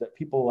generalists that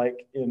people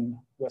like in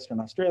Western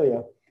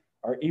Australia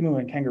are emu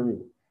and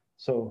kangaroo.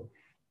 So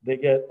they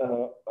get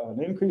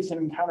an increase in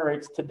encounter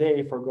rates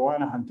today for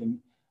goanna hunting.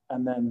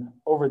 And then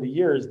over the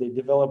years, they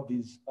develop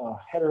these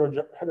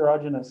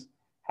heterogeneous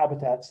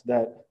habitats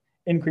that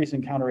increase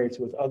encounter rates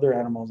with other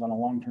animals on a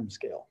long-term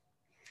scale.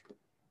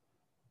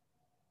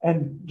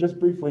 And just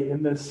briefly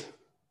in this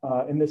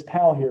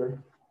panel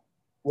here,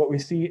 what we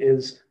see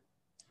is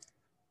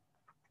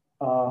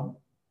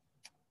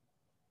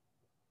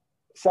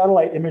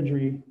satellite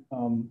imagery,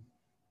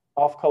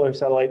 off-color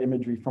satellite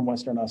imagery from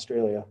Western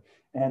Australia.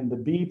 And the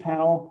B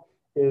panel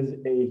is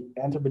a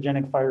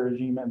anthropogenic fire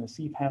regime, and the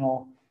C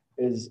panel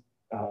is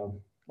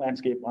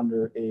landscape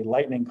under a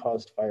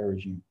lightning-caused fire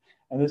regime.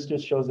 And this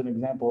just shows an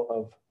example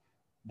of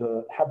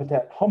the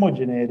habitat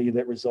homogeneity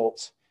that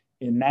results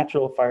in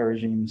natural fire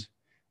regimes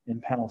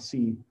in panel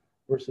C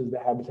versus the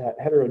habitat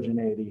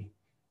heterogeneity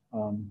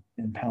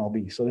in panel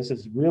B. So this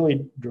is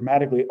really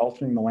dramatically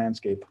altering the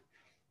landscape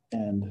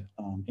and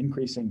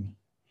increasing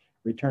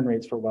return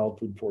rates for wild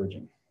food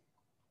foraging.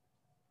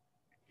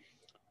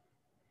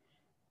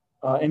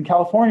 In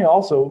California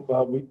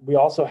also, we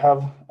also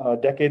have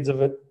decades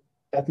of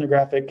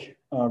ethnographic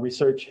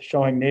research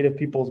showing native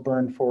peoples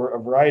burn for a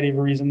variety of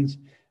reasons,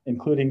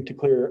 including to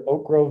clear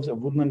oak groves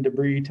of woodland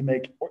debris to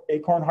make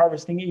acorn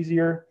harvesting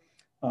easier.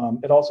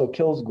 It also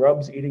kills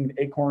grubs eating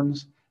the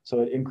acorns, so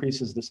it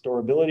increases the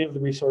storability of the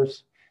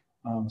resource.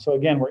 So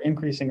again, we're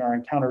increasing our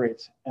encounter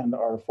rates and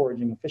our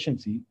foraging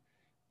efficiency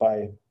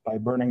by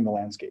burning the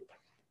landscape.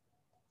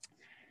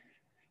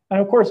 And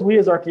of course, we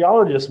as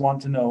archaeologists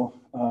want to know,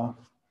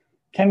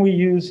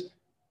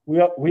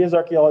 we as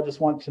archaeologists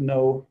want to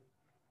know,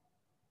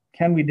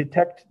 can we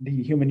detect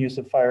the human use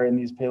of fire in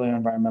these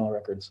paleoenvironmental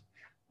records?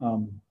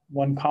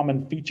 One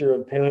common feature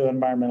of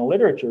paleoenvironmental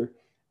literature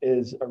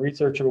is a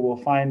researcher will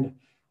find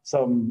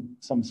some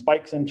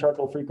spikes in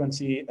charcoal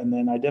frequency and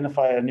then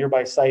identify a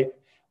nearby site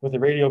with a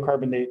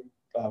radiocarbon date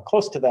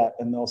close to that,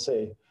 and they'll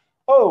say,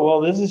 oh,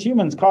 well, this is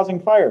humans causing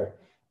fire,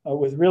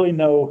 with really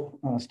no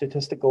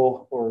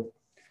statistical or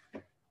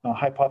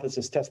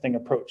hypothesis testing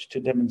approach to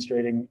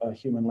demonstrating a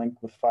human link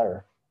with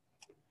fire.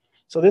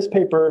 So this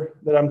paper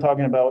that I'm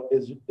talking about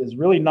is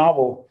really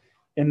novel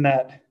in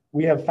that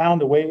we have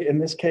found a way in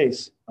this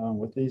case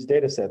with these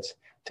data sets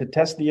to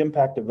test the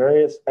impact of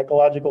various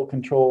ecological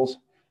controls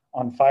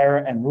on fire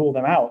and rule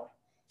them out.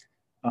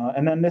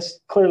 And then this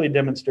clearly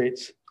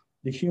demonstrates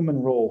the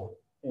human role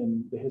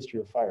in the history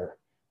of fire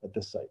at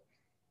this site.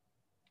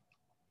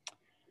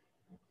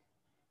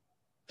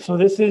 So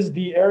this is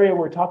the area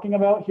we're talking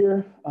about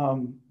here.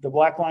 The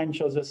black line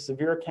shows us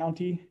Sevier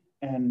County,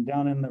 and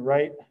down in the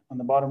right, on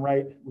the bottom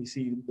right, we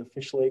see the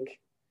Fish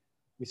Lake.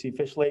 We see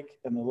Fish Lake,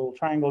 and the little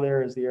triangle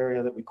there is the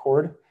area that we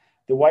cored.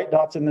 The white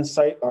dots in this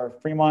site are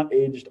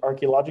Fremont-aged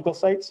archaeological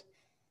sites,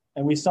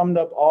 and we summed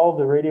up all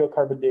the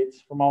radiocarbon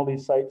dates from all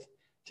these sites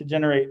to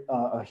generate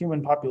a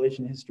human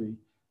population history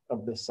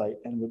of this site,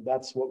 and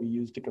that's what we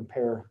use to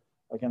compare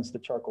against the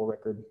charcoal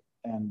record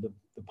and the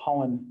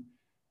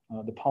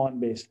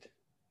pollen-based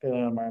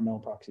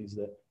paleoenvironmental proxies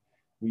that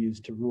we use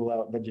to rule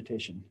out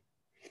vegetation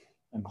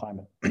and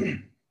climate.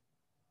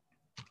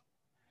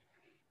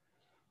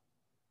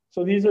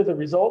 So these are the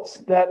results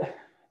that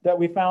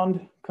we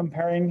found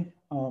comparing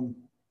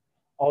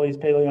all these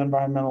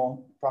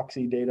paleoenvironmental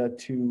proxy data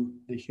to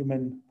the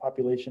human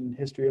population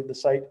history of the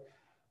site.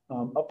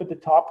 Up at the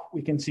top,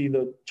 we can see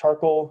the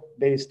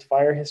charcoal-based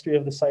fire history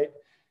of the site.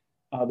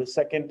 The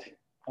second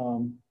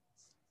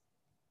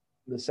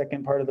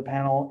part of the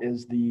panel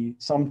is the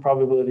summed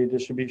probability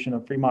distribution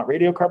of Fremont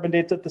radiocarbon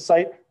dates at the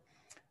site.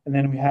 And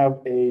then we have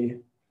a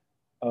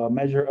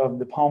measure of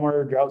the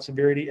Palmer Drought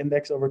Severity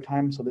Index over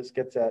time. So this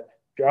gets at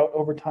drought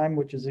over time,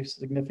 which is a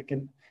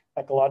significant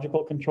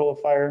ecological control of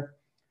fire.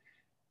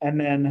 And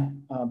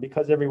then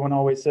because everyone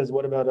always says,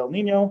 what about El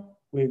Nino?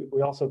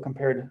 We also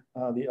compared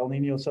the El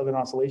Nino Southern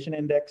Oscillation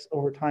Index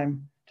over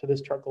time to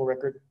this charcoal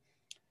record.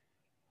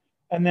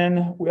 And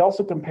then we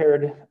also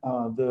compared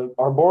the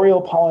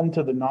arboreal pollen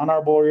to the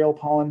non-arboreal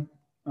pollen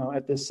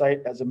at this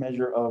site as a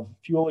measure of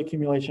fuel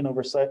accumulation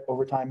over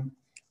time.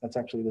 That's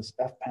actually this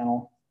F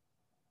panel.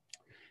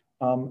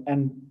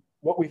 And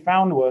what we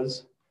found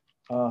was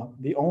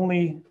the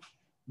only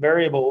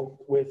variable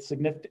with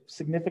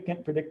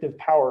significant predictive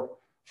power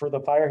for the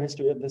fire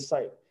history at this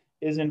site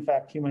is in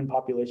fact human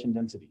population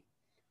density.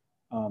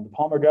 The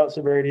Palmer Drought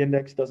Severity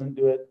Index doesn't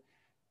do it.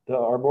 The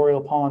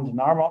arboreal pollen to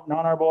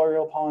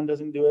non-arboreal pollen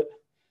doesn't do it.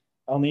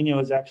 El Nino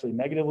is actually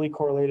negatively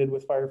correlated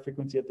with fire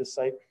frequency at this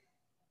site.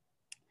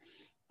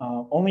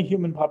 Only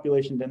human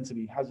population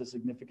density has a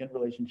significant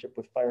relationship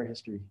with fire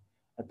history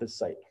at this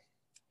site.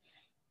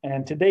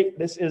 And to date,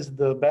 this is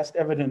the best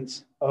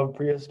evidence of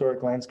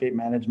prehistoric landscape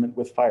management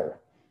with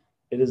fire.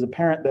 It is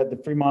apparent that the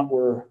Fremont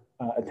were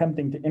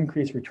attempting to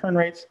increase return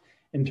rates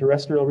in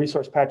terrestrial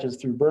resource patches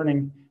through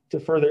burning to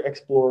further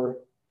explore.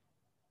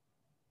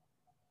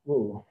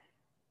 Whoa.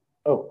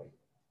 Oh,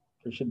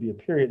 there should be a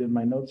period in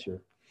my notes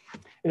here.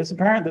 It is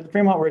apparent that the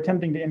Fremont were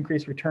attempting to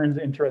increase returns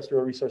in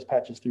terrestrial resource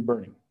patches through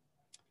burning.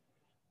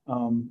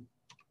 And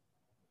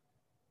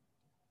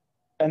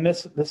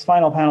this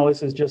final panel,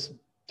 this is just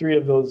 3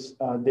 of those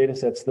data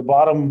sets. The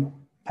bottom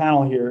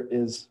panel here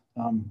is,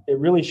 it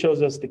really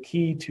shows us the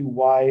key to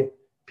why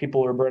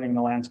people are burning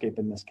the landscape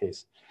in this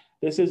case.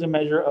 This is a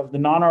measure of the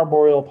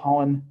non-arboreal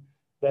pollen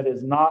that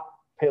is not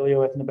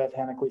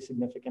paleoethnobotanically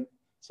significant,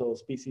 so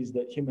species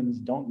that humans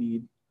don't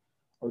need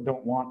or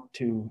don't want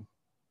to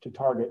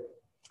target,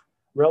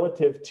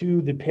 relative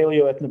to the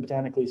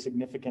paleoethnobotanically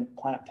significant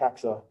plant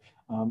taxa.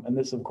 And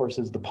this, of course,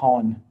 is the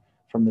pollen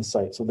from this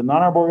site. So the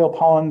non-arboreal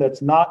pollen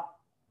that's not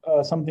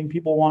something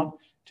people want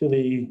to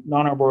the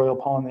non-arboreal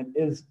pollen that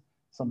is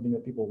something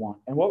that people want.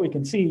 And what we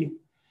can see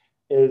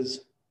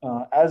is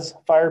as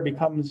fire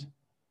becomes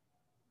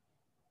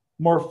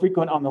more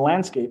frequent on the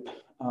landscape,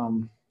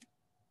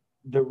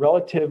 the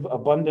relative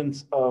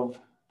abundance of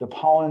the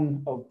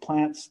pollen of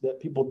plants that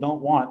people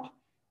don't want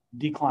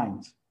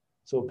declines.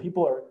 So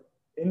people are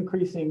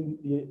increasing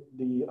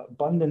the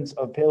abundance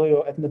of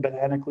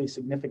paleoethnobotanically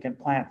significant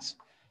plants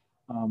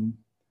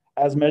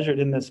as measured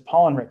in this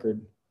pollen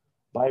record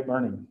by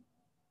burning.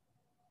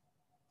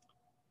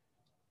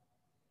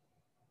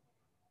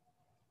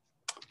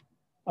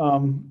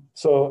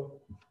 So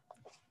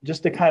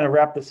just to kind of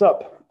wrap this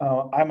up,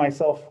 I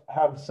myself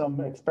have some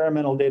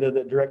experimental data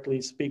that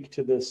directly speak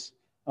to this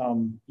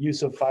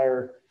use of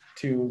fire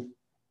to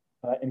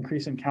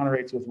increase encounter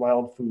rates with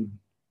wild food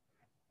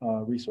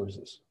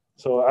resources.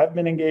 So I've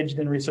been engaged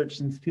in research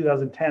since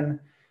 2010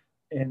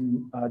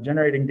 in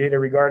generating data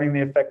regarding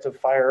the effects of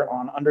fire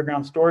on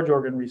underground storage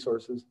organ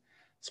resources,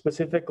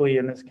 specifically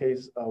in this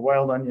case,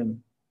 wild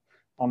onion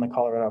on the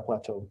Colorado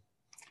Plateau.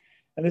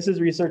 And this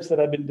is research that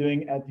I've been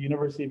doing at the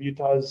University of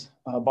Utah's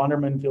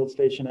Bonderman Field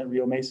Station at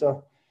Rio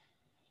Mesa.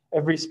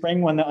 Every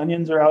spring when the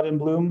onions are out in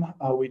bloom,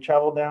 we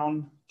travel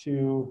down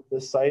to the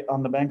site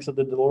on the banks of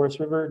the Dolores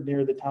River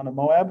near the town of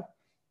Moab,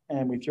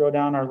 and we throw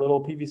down our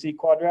little PVC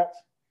quadrats,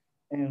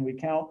 and we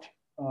count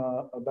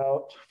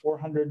about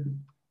 400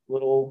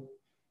 little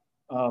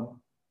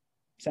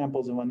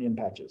samples of onion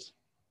patches.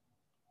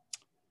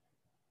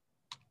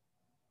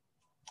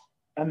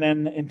 And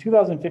then in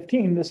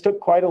 2015, this took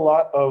quite a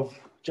lot of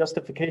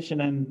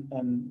justification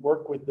and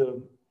work with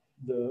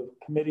the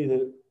committee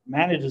that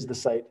manages the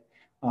site.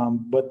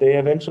 But they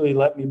eventually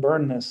let me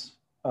burn this,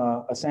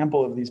 a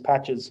sample of these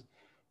patches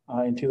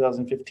in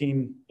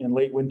 2015 in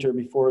late winter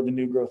before the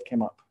new growth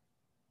came up.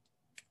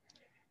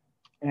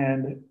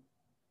 And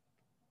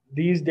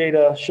these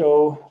data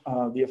show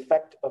the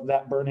effect of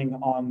that burning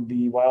on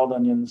the wild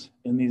onions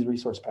in these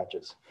resource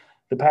patches.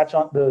 The patch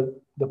on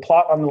the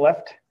plot on the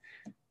left,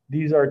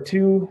 these are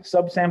 2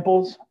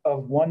 subsamples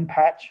of 1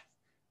 patch.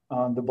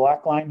 The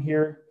black line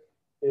here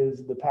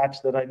is the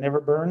patch that I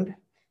never burned,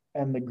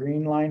 and the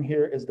green line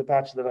here is the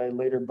patch that I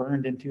later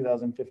burned in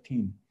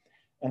 2015.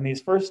 And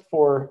these first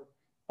 4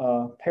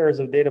 pairs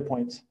of data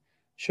points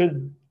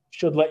should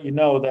let you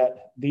know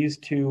that these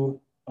 2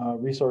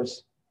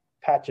 resource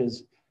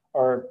patches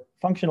are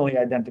functionally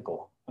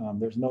identical.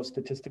 There's no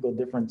statistical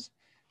difference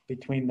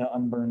between the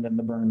unburned and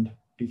the burned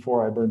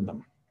before I burned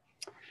them.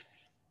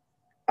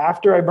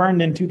 After I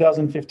burned in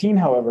 2015,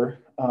 however,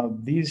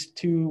 these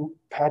two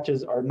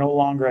patches are no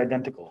longer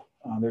identical.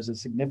 There's a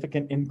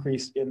significant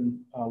increase in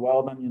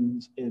wild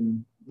onions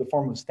in the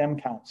form of stem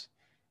counts.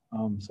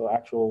 So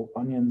actual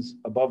onions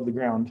above the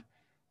ground.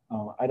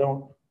 I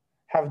don't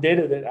have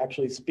data that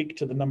actually speak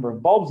to the number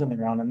of bulbs in the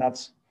ground, and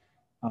that's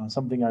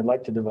something I'd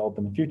like to develop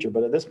in the future.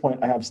 But at this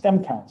point, I have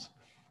stem counts.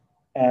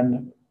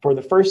 And for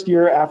the first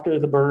year after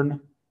the burn,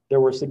 there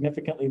were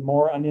significantly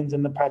more onions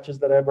in the patches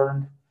that I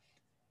burned.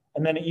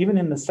 And then even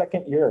in the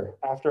second year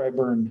after I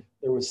burned,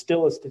 there was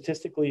still a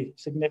statistically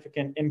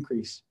significant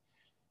increase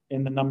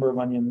in the number of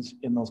onions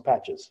in those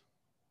patches.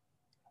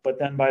 But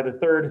then by the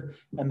third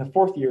and the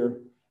fourth year,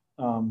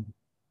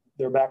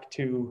 they're back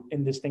to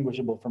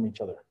indistinguishable from each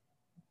other.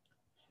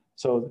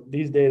 So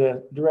these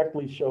data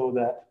directly show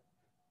that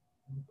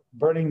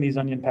burning these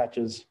onion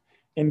patches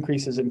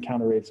increases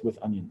encounter rates with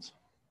onions.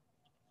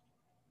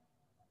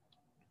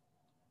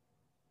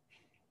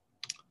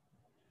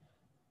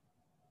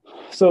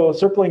 So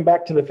circling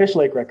back to the Fish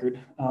Lake record,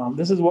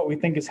 this is what we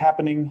think is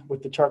happening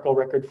with the charcoal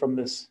record from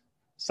this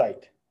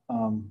site.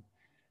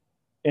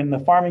 In the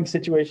farming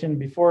situation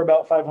before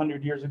about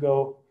 500 years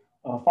ago,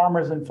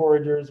 farmers and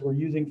foragers were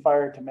using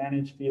fire to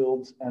manage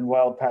fields and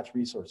wild patch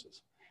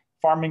resources.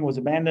 Farming was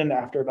abandoned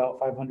after about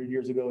 500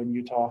 years ago in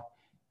Utah,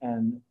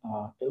 and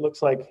it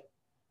looks like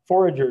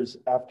foragers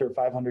after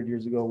 500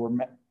 years ago were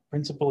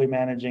principally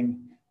managing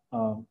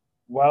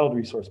wild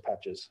resource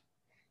patches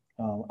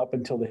up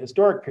until the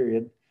historic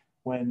period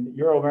when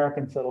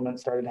Euro-American settlement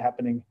started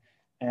happening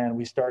and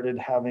we started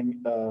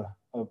having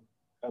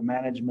a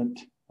management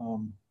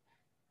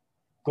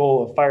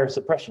goal of fire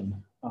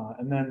suppression.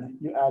 And then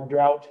you add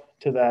drought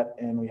to that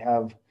and we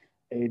have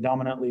a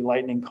dominantly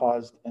lightning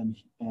caused and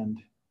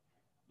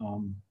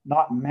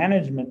not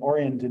management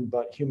oriented,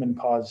 but human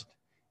caused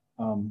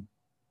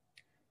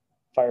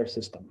fire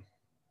system.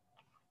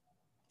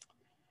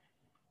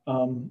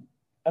 And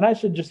I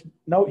should just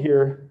note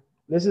here,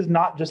 this is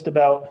not just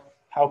about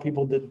how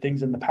people did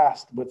things in the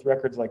past with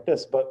records like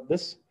this, but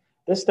this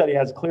study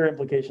has clear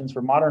implications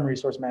for modern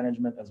resource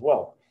management as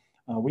well.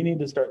 We need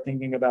to start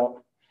thinking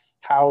about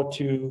how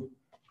to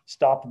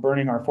stop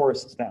burning our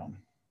forests down.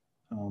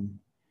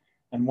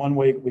 And one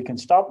way we can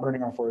stop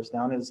burning our forests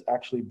down is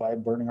actually by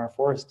burning our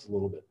forests a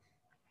little bit.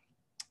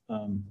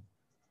 And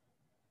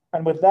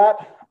with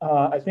that,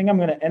 I think I'm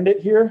going to end it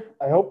here.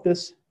 I hope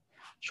this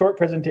short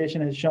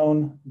presentation has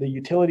shown the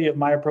utility of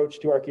my approach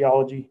to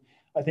archaeology.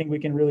 I think we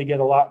can really get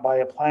a lot by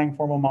applying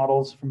formal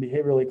models from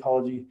behavioral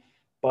ecology,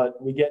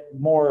 but we get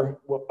more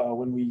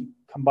when we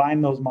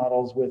combine those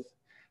models with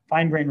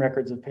fine-grained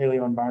records of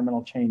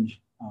paleoenvironmental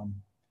change.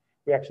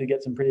 We actually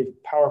get some pretty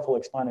powerful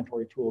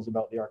explanatory tools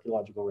about the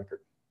archaeological record.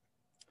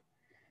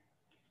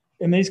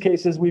 In these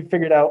cases, we've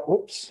figured out,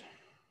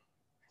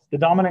 the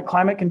dominant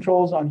climate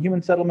controls on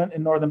human settlement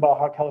in northern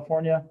Baja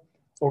California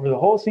over the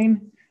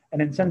Holocene,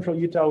 and in central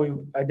Utah, we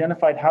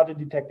identified how to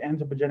detect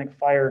anthropogenic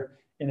fire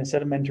in a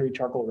sedimentary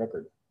charcoal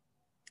record.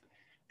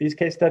 These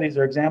case studies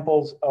are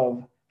examples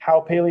of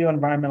how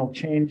paleoenvironmental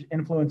change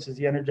influences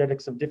the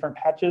energetics of different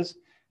patches,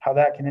 how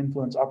that can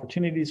influence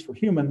opportunities for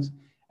humans,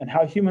 and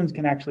how humans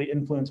can actually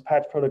influence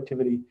patch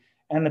productivity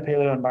and the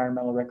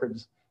paleoenvironmental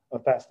records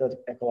of past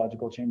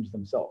ecological change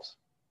themselves.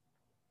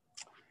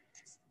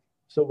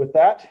 So with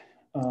that,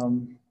 I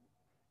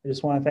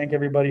just want to thank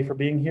everybody for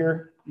being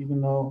here,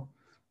 even though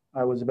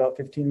I was about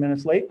 15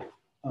 minutes late.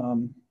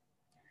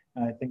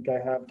 I think I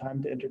have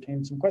time to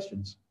entertain some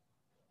questions.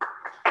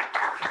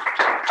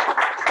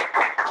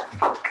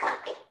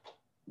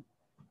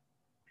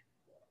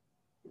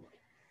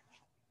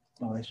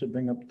 Oh, I should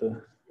bring up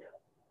the,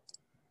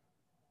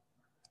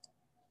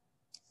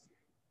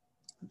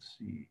 let's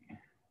see.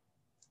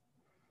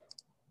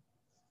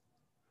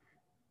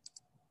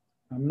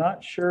 I'm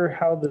not sure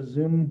how the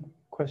Zoom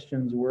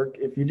questions work.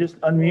 If you just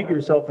unmute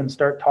yourself and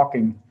start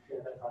talking,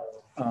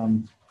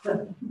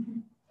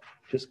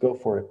 just go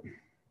for it.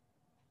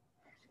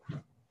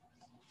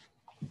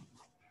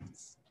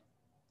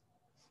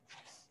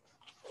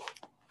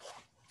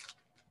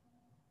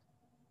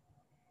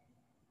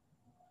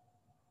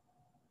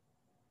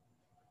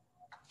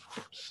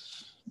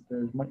 Oops.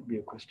 There might be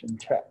a question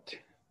chat.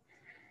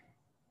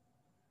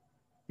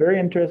 Very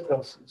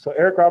interesting. So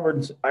Eric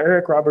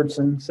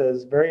Robertson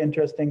says, very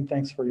interesting.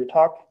 Thanks for your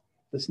talk.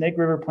 The Snake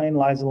River Plain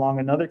lies along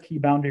another key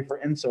boundary for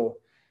ENSO,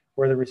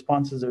 where the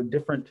responses are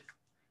different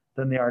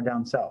than they are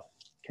down south.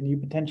 Can you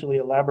potentially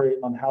elaborate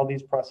on how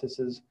these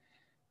processes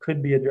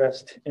could be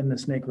addressed in the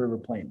Snake River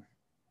Plain?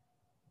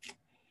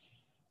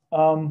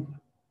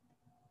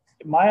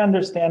 My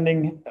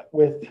understanding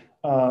with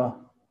the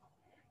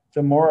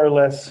more or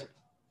less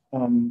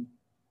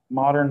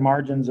modern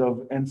margins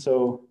of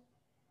ENSO,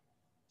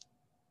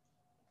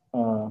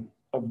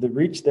 of the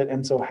reach that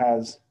ENSO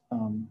has,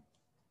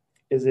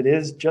 is it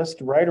is just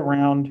right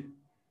around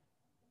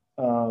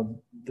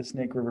the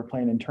Snake River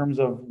Plain in terms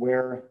of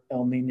where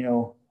El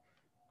Nino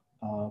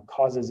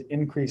causes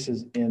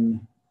increases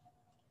in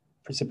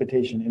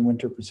precipitation, in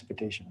winter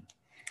precipitation.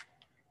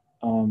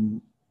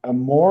 A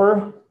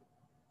more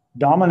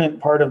dominant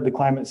part of the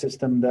climate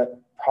system that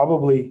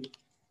probably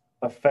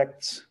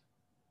affects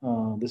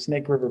the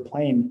Snake River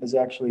Plain is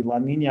actually La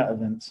Nina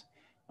events.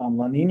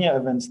 La Nina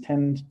events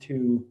tend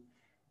to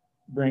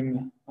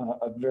bring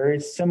a very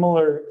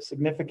similar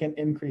significant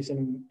increase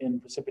in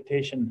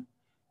precipitation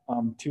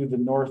to the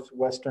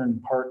northwestern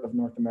part of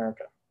North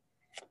America.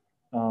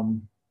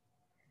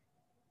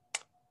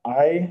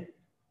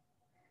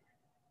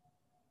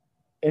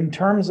 In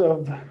terms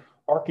of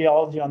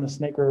archaeology on the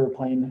Snake River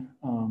Plain,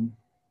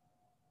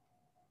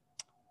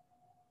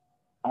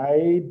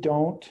 I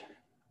don't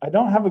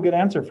have a good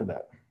answer for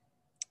that.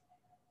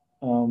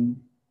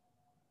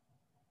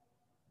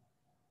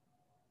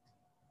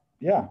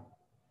 Yeah,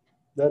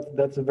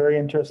 that's a very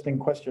interesting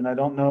question. I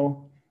don't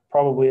know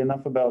probably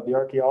enough about the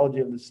archaeology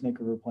of the Snake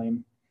River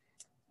Plain.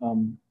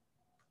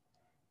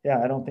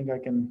 Yeah, I don't think I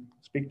can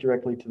speak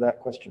directly to that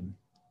question.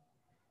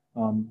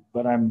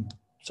 But I'm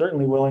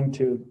certainly willing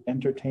to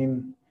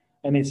entertain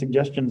any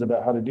suggestions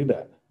about how to do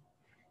that.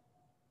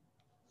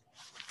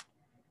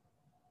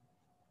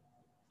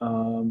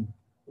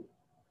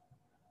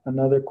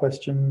 Another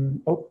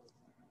question. Oh,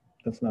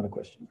 that's not a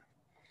question.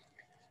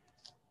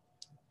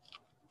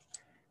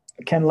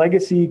 Can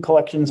legacy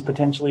collections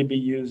potentially be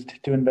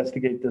used to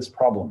investigate this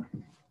problem?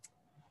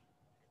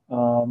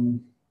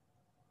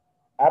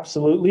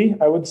 Absolutely,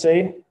 I would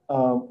say.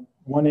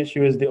 One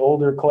issue is the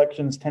older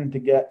collections tend to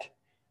get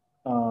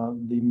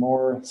the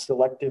more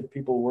selective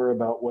people were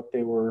about what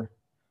they were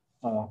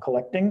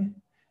collecting,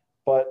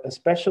 but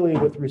especially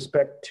with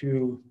respect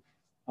to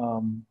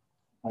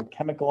like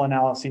chemical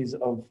analyses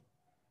of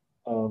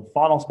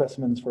faunal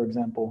specimens, for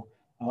example.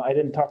 I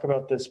didn't talk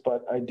about this,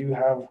 but I do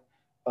have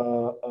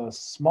a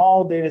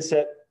small data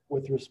set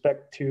with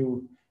respect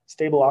to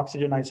stable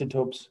oxygen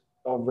isotopes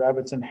of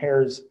rabbits and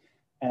hares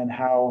and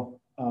how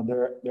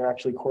they're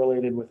actually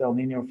correlated with El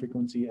Nino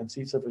frequency and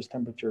sea surface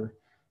temperature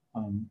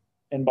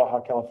in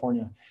Baja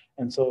California.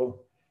 And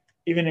so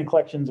even in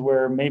collections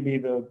where maybe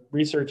the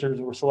researchers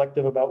were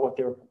selective about what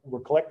they were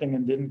collecting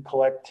and didn't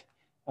collect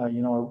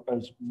you know,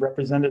 a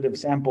representative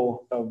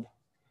sample of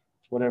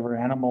whatever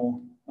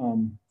animal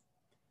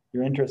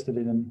you're interested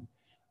in,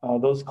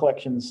 those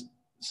collections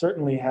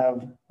certainly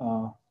have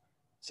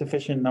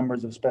sufficient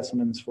numbers of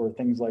specimens for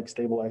things like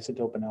stable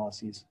isotope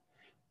analyses.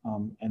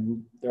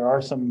 And there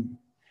are some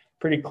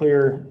pretty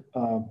clear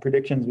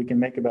predictions we can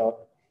make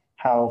about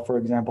how, for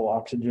example,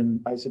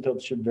 oxygen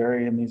isotopes should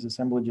vary in these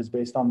assemblages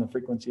based on the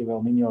frequency of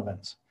El Nino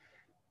events.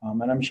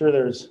 And I'm sure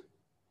there's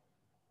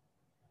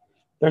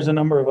a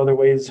number of other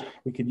ways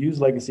we could use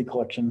legacy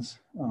collections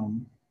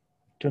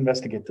to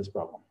investigate this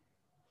problem.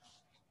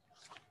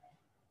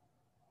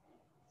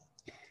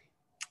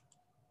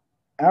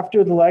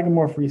 After the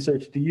lagomorph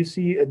research, do you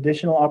see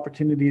additional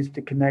opportunities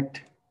to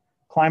connect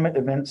climate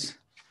events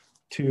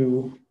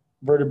to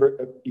vertebrate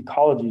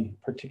ecology,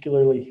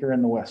 particularly here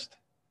in the West?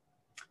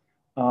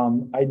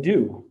 I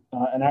do.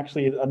 And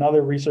actually,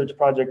 another research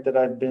project that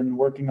I've been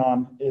working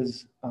on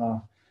is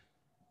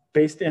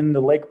based in the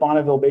Lake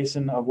Bonneville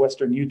Basin of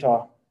Western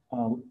Utah.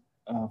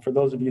 For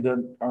those of you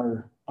that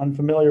are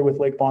unfamiliar with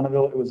Lake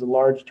Bonneville, it was a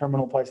large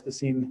terminal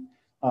Pleistocene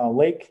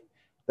lake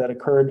that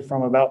occurred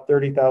from about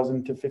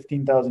 30,000 to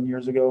 15,000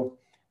 years ago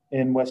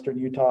in Western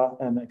Utah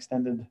and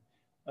extended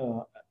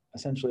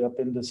essentially up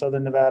into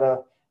Southern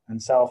Nevada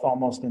and south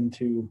almost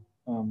into,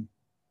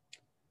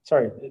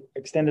 it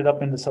extended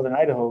up into Southern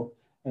Idaho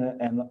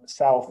and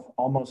south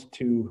almost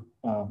to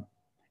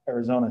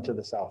Arizona to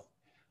the south.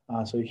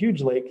 So a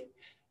huge lake.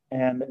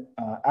 And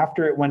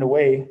after it went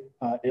away,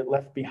 it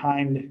left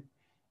behind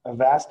a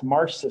vast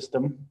marsh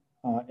system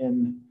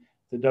in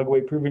the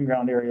Dugway Proving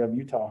Ground area of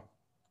Utah.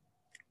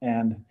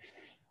 And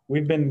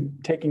we've been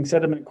taking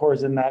sediment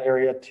cores in that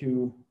area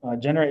to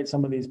generate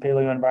some of these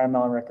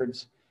paleoenvironmental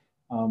records,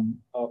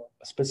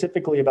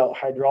 specifically about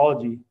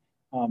hydrology,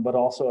 but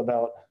also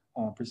about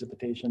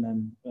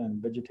precipitation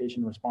and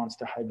vegetation response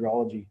to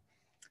hydrology.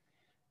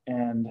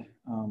 And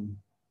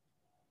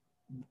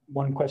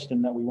one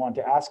question that we want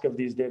to ask of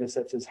these data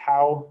sets is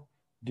how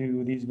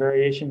do these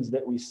variations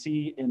that we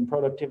see in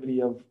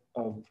productivity of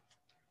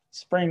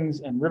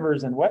springs and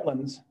rivers and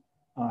wetlands,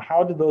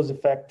 how do those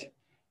affect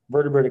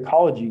vertebrate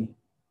ecology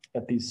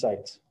at these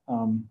sites?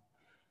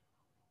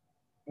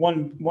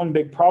 One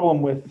big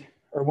problem with,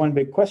 or one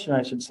big question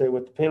I should say,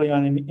 with the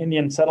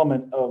Paleo-Indian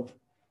settlement of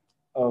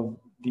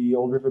the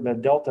old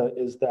riverbed delta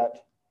is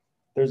that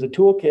there's a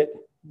toolkit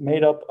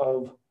made up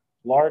of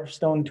large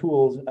stone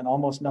tools and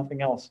almost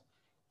nothing else.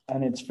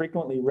 And it's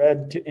frequently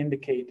read to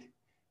indicate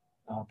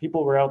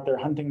people were out there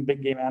hunting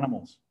big game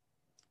animals.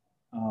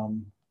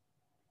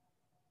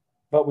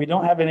 But we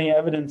don't have any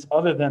evidence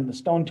other than the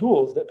stone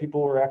tools that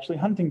people were actually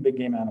hunting big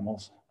game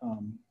animals.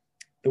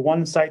 The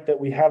one site that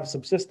we have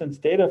subsistence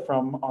data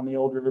from on the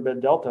old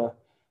riverbed delta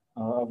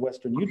of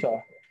Western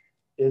Utah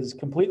is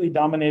completely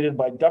dominated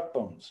by duck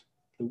bones.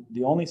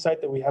 The only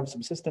site that we have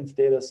subsistence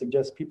data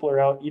suggests people are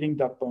out eating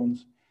duck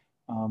bones,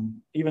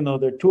 even though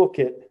their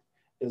toolkit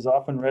is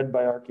often read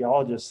by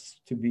archaeologists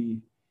to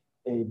be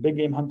a big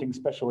game hunting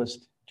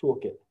specialist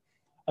toolkit.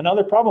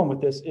 Another problem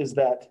with this is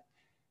that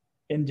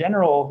in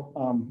general,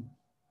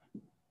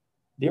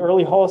 the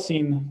early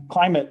Holocene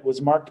climate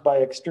was marked by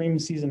extreme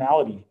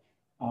seasonality.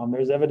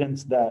 There's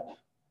evidence that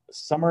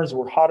summers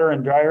were hotter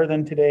and drier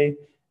than today,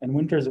 and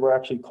winters were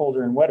actually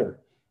colder and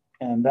wetter.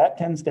 And that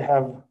tends to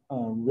have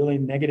really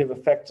negative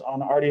effects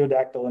on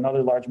artiodactyl and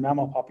other large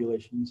mammal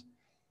populations.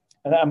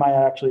 And that might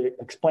actually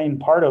explain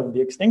part of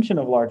the extinction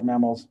of large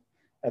mammals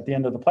at the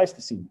end of the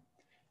Pleistocene.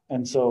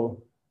 And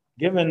so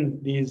given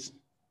these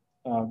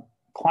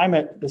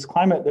this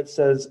climate that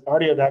says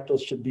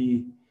artiodactyls should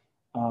be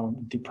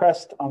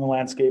depressed on the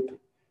landscape,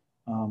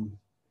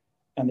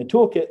 and the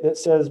toolkit that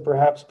says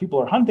perhaps people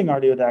are hunting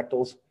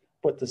artiodactyls,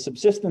 but the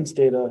subsistence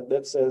data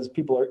that says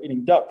people are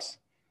eating ducks,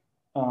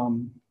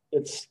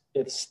 it's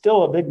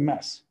still a big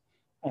mess.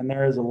 And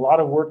there is a lot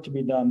of work to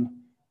be done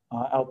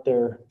out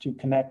there to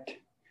connect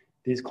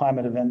these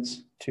climate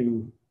events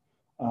to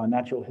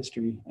natural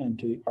history and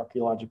to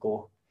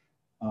archaeological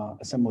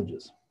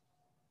assemblages.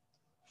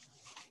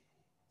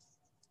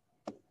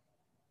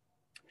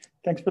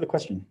 Thanks for the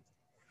question.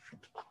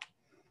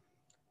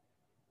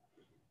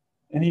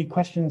 Any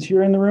questions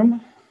here in the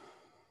room?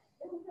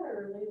 I have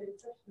a related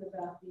question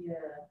about the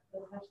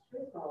hash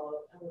tree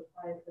model and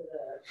applied to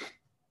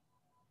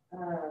the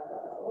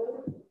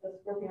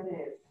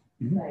Scorpiones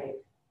site.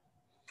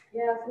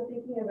 Yeah, so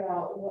thinking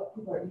about what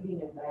people are eating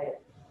in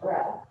diet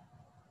breath,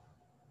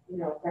 you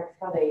know, affects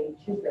how they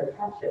choose their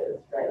patches,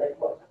 right? Like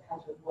what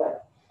patches,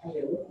 what are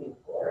they looking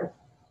for?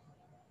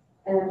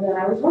 And then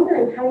I was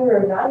wondering how you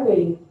were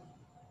evaluating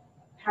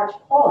patch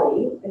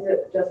quality. Is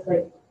it just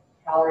like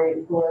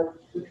calorie caloric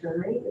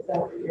return rate? Is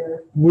that what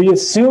you're? We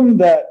assume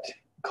that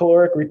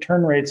caloric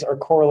return rates are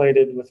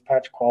correlated with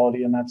patch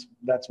quality, and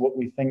that's what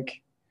we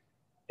think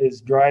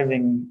is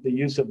driving the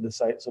use of the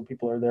site. So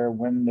people are there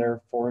when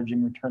their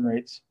foraging return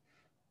rates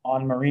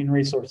on marine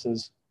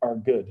resources are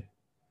good.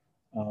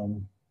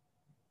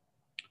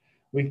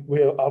 We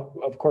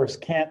of course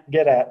can't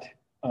get at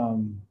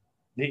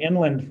the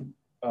inland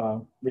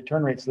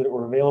return rates that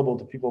were available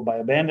to people by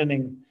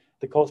abandoning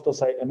the coastal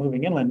site and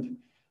moving inland.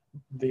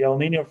 The El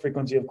Nino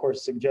frequency, of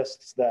course,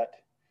 suggests that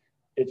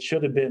it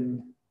should have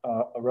been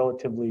a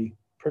relatively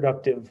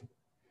productive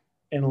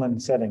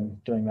inland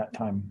setting during that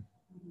time.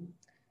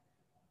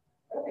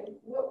 Okay,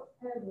 what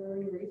kind of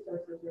marine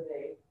resources are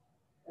they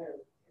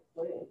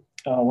exploiting?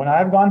 When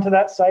I've gone to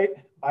that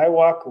site, I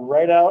walk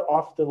right out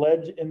off the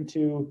ledge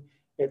into,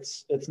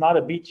 it's not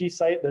a beachy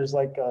site, there's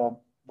like a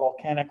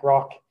volcanic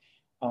rock,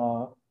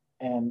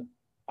 and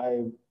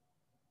I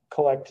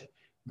collect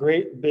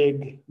great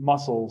big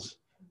mussels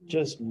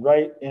just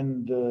right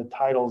in the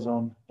tidal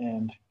zone,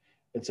 and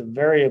it's a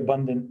very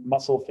abundant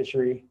mussel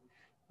fishery.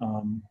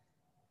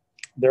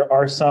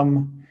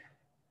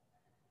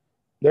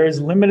 There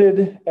is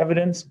limited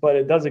evidence, but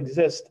it does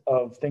exist,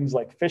 of things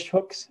like fish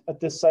hooks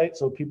at this site.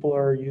 So people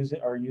are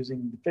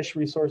using the fish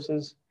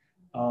resources.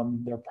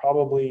 They're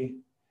probably,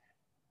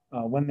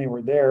 when they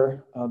were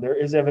there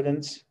is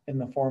evidence in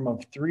the form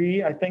of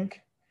 3, I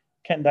think,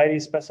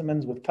 Candites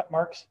specimens with cut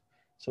marks.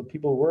 So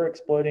people were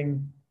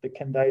exploiting the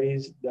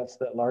Candites. That's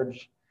that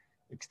large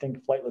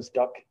extinct flightless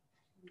duck.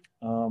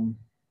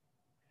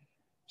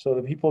 So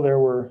the people there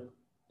were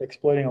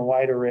exploiting a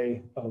wide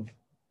array of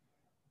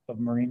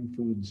marine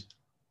foods.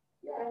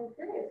 Yeah, I'm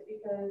curious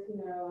because,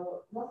 you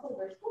know, mussels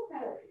are still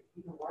kind of,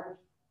 even large,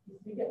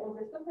 you get ones,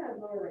 they're still kind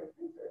of lower in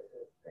food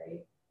sources,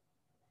 right?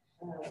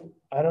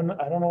 I don't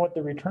know what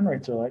the return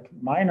rates are like.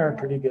 Mine are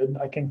pretty good.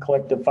 I can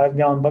collect a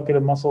 5-gallon bucket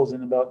of mussels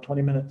in about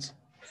 20 minutes.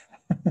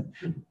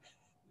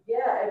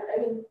 Yeah,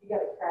 I mean, you got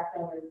to crack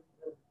them, and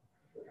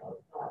you know,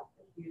 it's not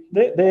a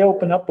huge. They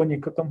open up when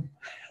you cook them.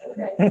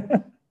 Okay. Okay.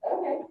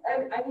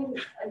 I mean,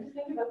 I'm just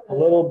thinking about a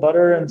little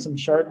butter and some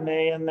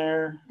Chardonnay in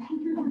there.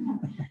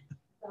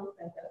 Sounds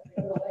fantastic.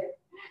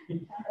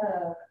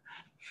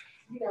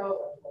 You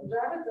know,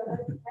 rabbits are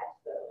hard to catch,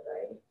 though,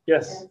 right?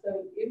 Yes. And so,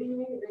 I mean, you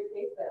make a great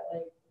case that,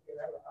 like, okay,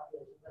 rabbit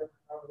populations are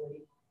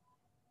probably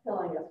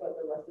telling us what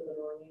the rest of the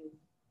marine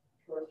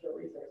terrestrial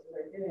resources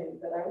are doing.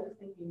 But I was just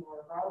thinking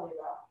more broadly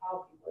about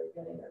how people are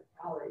getting their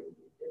calories in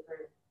these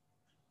different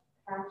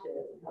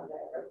patches and how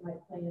that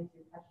might play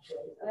into patch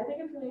choice. And I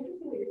think it's really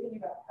interesting that you're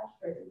thinking about patch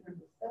choice in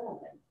terms of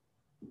settlement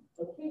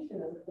location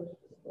as opposed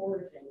to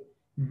foraging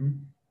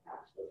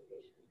patch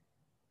location.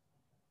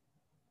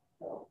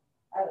 So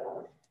I don't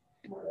know.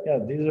 Really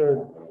yeah,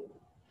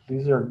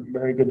 these are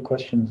very good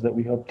questions that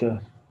we hope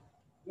to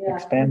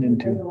expand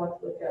into.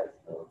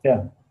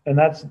 Yeah, and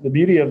that's the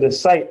beauty of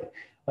this site.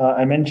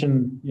 I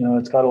mentioned, you know,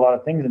 it's got a lot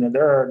of things in it.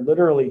 There are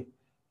literally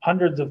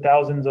hundreds of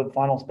thousands of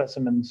faunal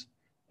specimens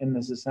in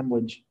this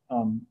assemblage.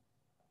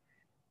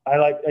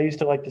 I used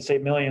to like to say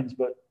millions,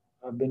 but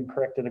I've been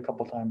corrected a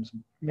couple times.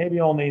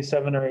 Maybe only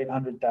 700,000 or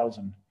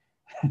 800,000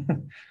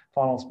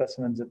 faunal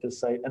specimens at this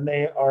site, and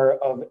they are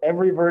of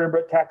every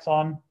vertebrate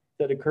taxon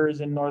that occurs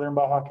in northern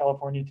Baja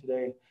California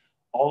today.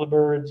 All the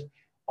birds,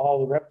 all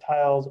the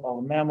reptiles,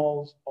 all the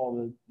mammals,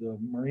 all the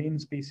marine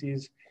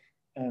species,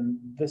 and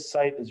this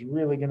site is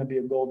really going to be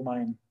a gold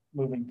mine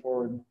moving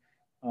forward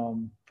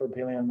for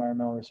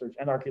paleoenvironmental research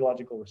and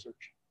archaeological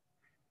research.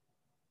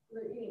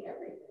 They're eating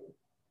everything.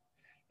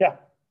 Yeah.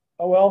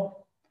 Oh,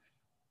 well,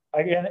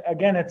 again,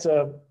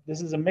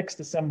 this is a mixed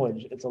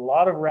assemblage. It's a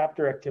lot of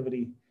raptor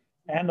activity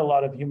and a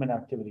lot of human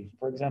activity.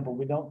 For example,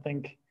 we don't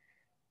think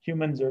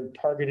humans are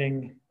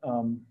targeting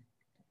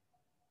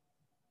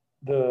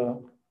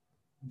the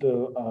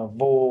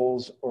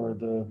voles or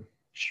the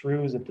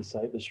shrews at the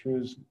site. The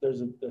shrews,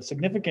 there's a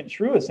significant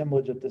shrew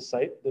assemblage at this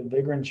site, the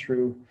vagrant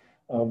shrew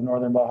of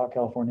northern Baja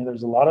California.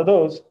 There's a lot of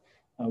those.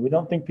 We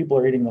don't think people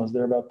are eating those.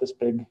 They're about this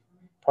big,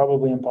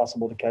 probably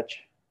impossible to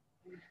catch.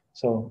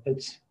 So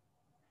it's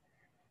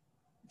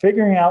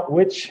figuring out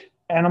which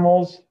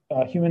animals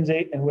humans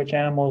ate and which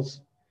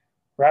animals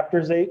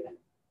raptors ate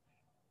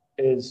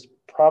is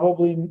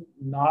probably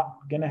not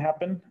going to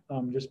happen,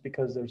 just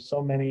because there's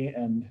so many,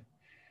 and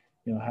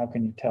how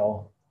can you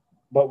tell?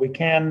 But we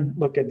can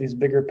look at these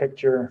bigger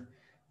picture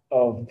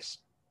of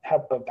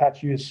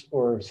patch use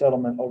or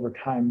settlement over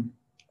time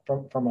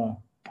from a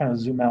kind of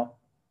zoom out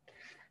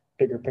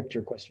bigger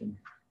picture question.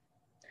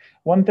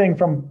 One thing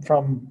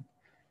from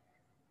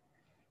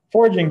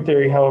foraging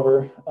theory,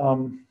 however,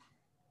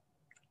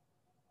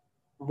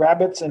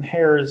 rabbits and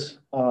hares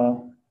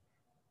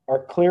are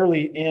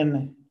clearly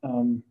in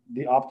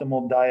the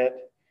optimal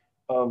diet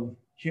of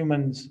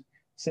humans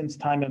since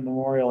time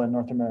immemorial in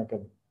North America.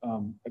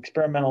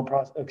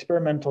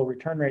 Experimental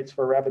return rates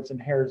for rabbits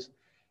and hares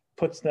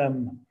puts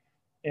them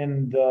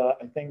in the,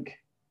 I think,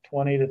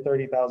 20 to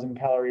 30,000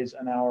 calories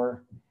an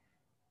hour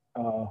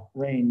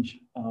range.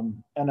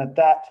 And at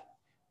that,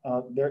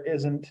 there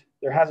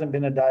hasn't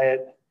been a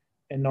diet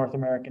in North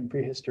American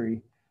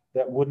prehistory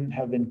that wouldn't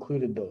have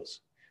included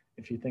those,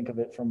 if you think of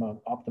it from an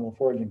optimal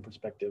foraging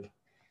perspective.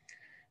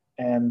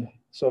 And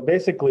so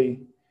basically,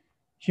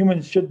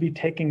 humans should be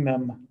taking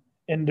them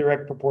in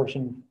direct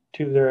proportion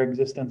to their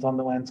existence on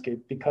the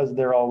landscape because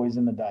they're always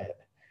in the diet.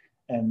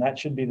 And that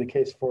should be the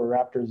case for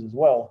raptors as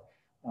well.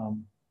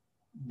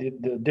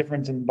 The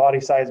difference in body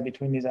size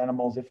between these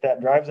animals, if that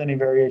drives any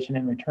variation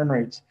in return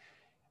rates,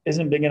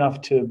 isn't big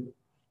enough to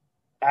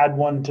add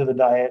one to the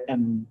diet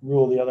and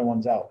rule the other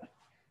ones out.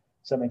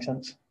 Does that make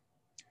sense?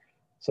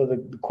 So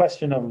the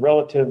question of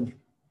relative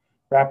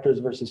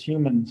raptors versus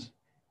humans,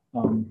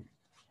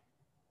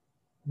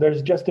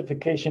 there's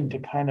justification to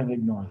kind of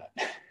ignore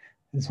that,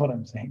 is what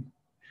I'm saying.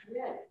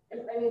 Yeah,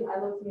 I mean, I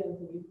love to get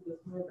into these this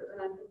more, but then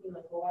I'm thinking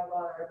like, well, why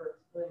bother ever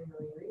exploiting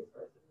marine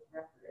resources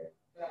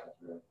after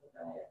the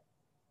diet?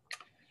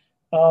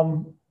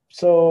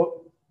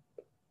 So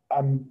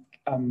I'm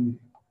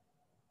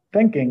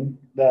thinking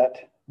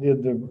that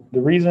the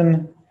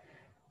reason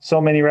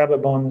so many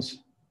rabbit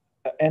bones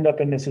end up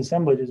in this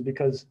assemblage is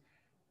because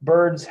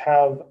birds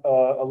have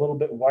a little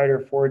bit wider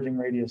foraging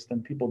radius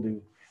than people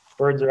do.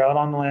 Birds are out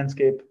on the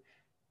landscape,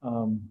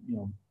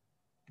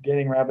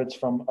 getting rabbits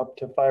from up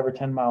to 5 or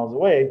 10 miles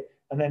away,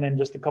 and then in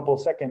just a couple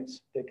of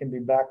seconds, they can be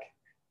back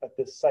at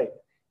this site.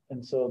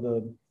 And so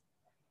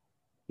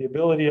the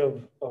ability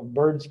of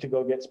birds to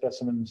go get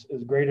specimens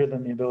is greater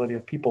than the ability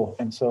of people.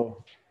 And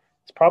so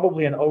it's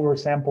probably an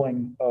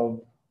oversampling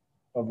of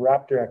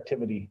raptor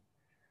activity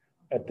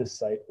at this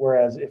site.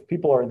 Whereas if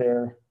people are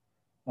there,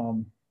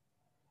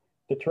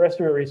 the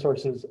terrestrial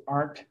resources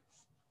aren't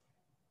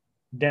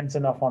dense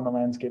enough on the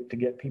landscape to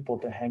get people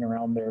to hang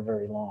around there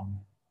very long.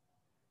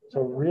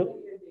 So real,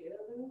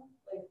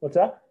 what's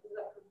that? Is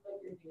that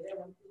like your data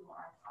when people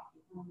aren't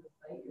occupying the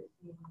site, you're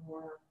seeing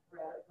more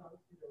rabbit bones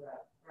through the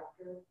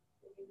raptor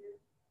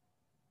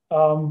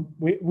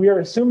behavior? We are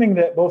assuming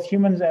that both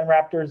humans and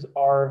raptors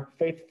are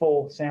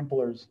faithful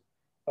samplers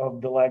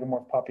of the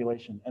lagomorph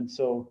population. And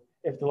so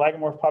if the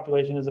lagomorph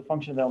population is a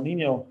function of El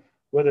Nino,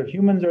 whether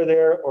humans are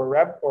there or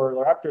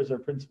raptors are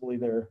principally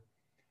there,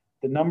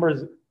 the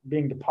numbers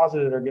being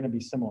deposited are going to be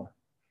similar.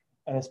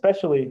 And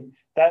especially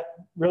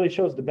that really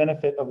shows the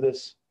benefit of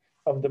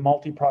the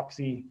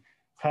multi-proxy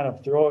kind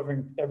of throw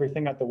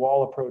everything at the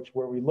wall approach,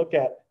 where we look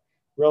at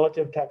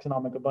relative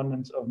taxonomic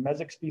abundance of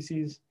mesic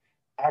species,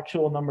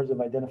 actual numbers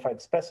of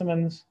identified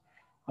specimens,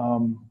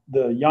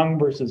 the young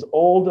versus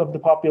old of the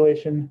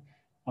population.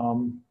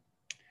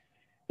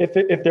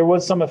 If there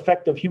was some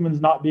effect of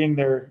humans not being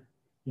there,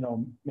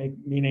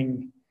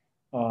 meaning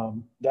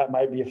that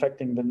might be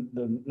affecting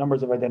the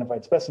numbers of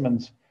identified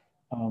specimens.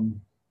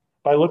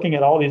 By looking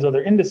at all these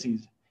other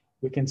indices,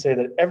 we can say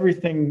that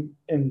everything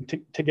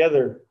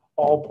together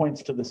all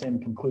points to the same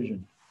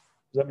conclusion.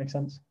 Does that make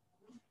sense?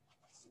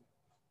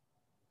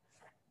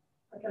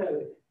 I got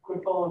a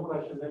quick follow-on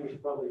question, then we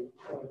should probably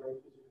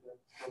break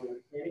to the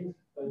meetings.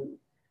 But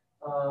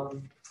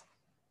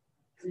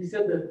you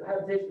said that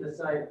habitation of the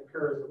site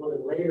occurs a little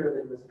bit later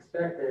than was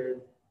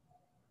expected.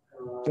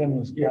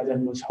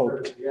 Than was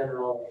hoped. Sort of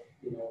general,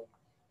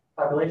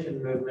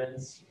 population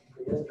movements,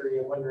 the history.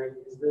 I'm wondering,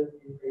 are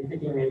you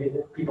thinking maybe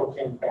that people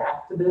came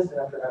back to this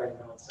after having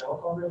known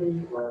itself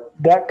already, or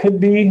that could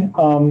be?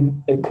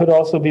 It could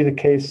also be the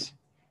case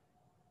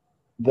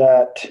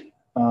that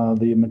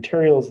the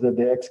materials that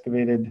they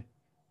excavated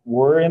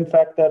were in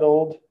fact that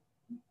old.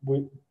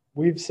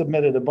 We've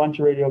submitted a bunch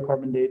of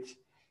radiocarbon dates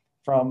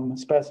from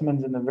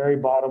specimens in the very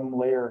bottom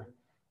layer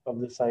of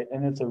the site,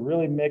 and it's a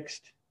really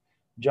mixed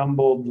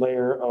jumbled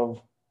layer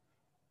of,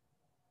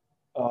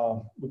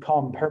 we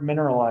call them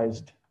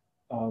permineralized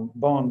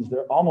bones.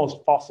 They're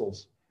almost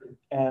fossils,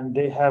 and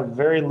they have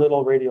very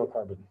little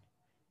radiocarbon,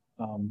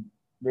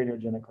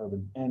 radiogenic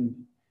carbon. And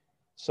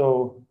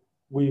so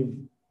we've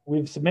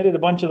submitted a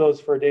bunch of those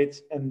for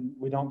dates, and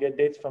we don't get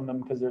dates from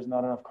them because there's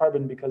not enough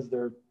carbon, because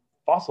they're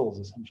fossils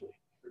essentially.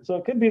 So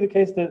it could be the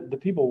case that the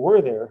people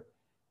were there,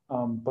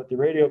 but the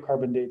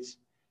radiocarbon dates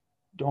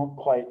don't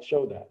quite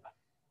show that.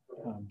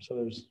 So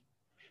there's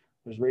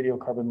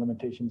radiocarbon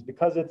limitations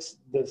because it's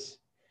this.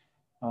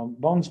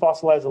 Bones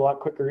fossilize a lot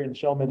quicker in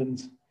shell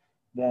middens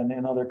than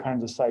in other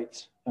kinds of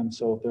sites. And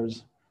so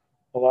there's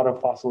a lot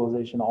of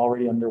fossilization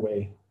already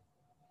underway.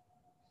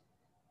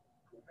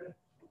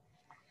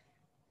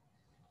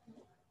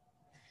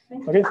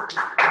 Okay.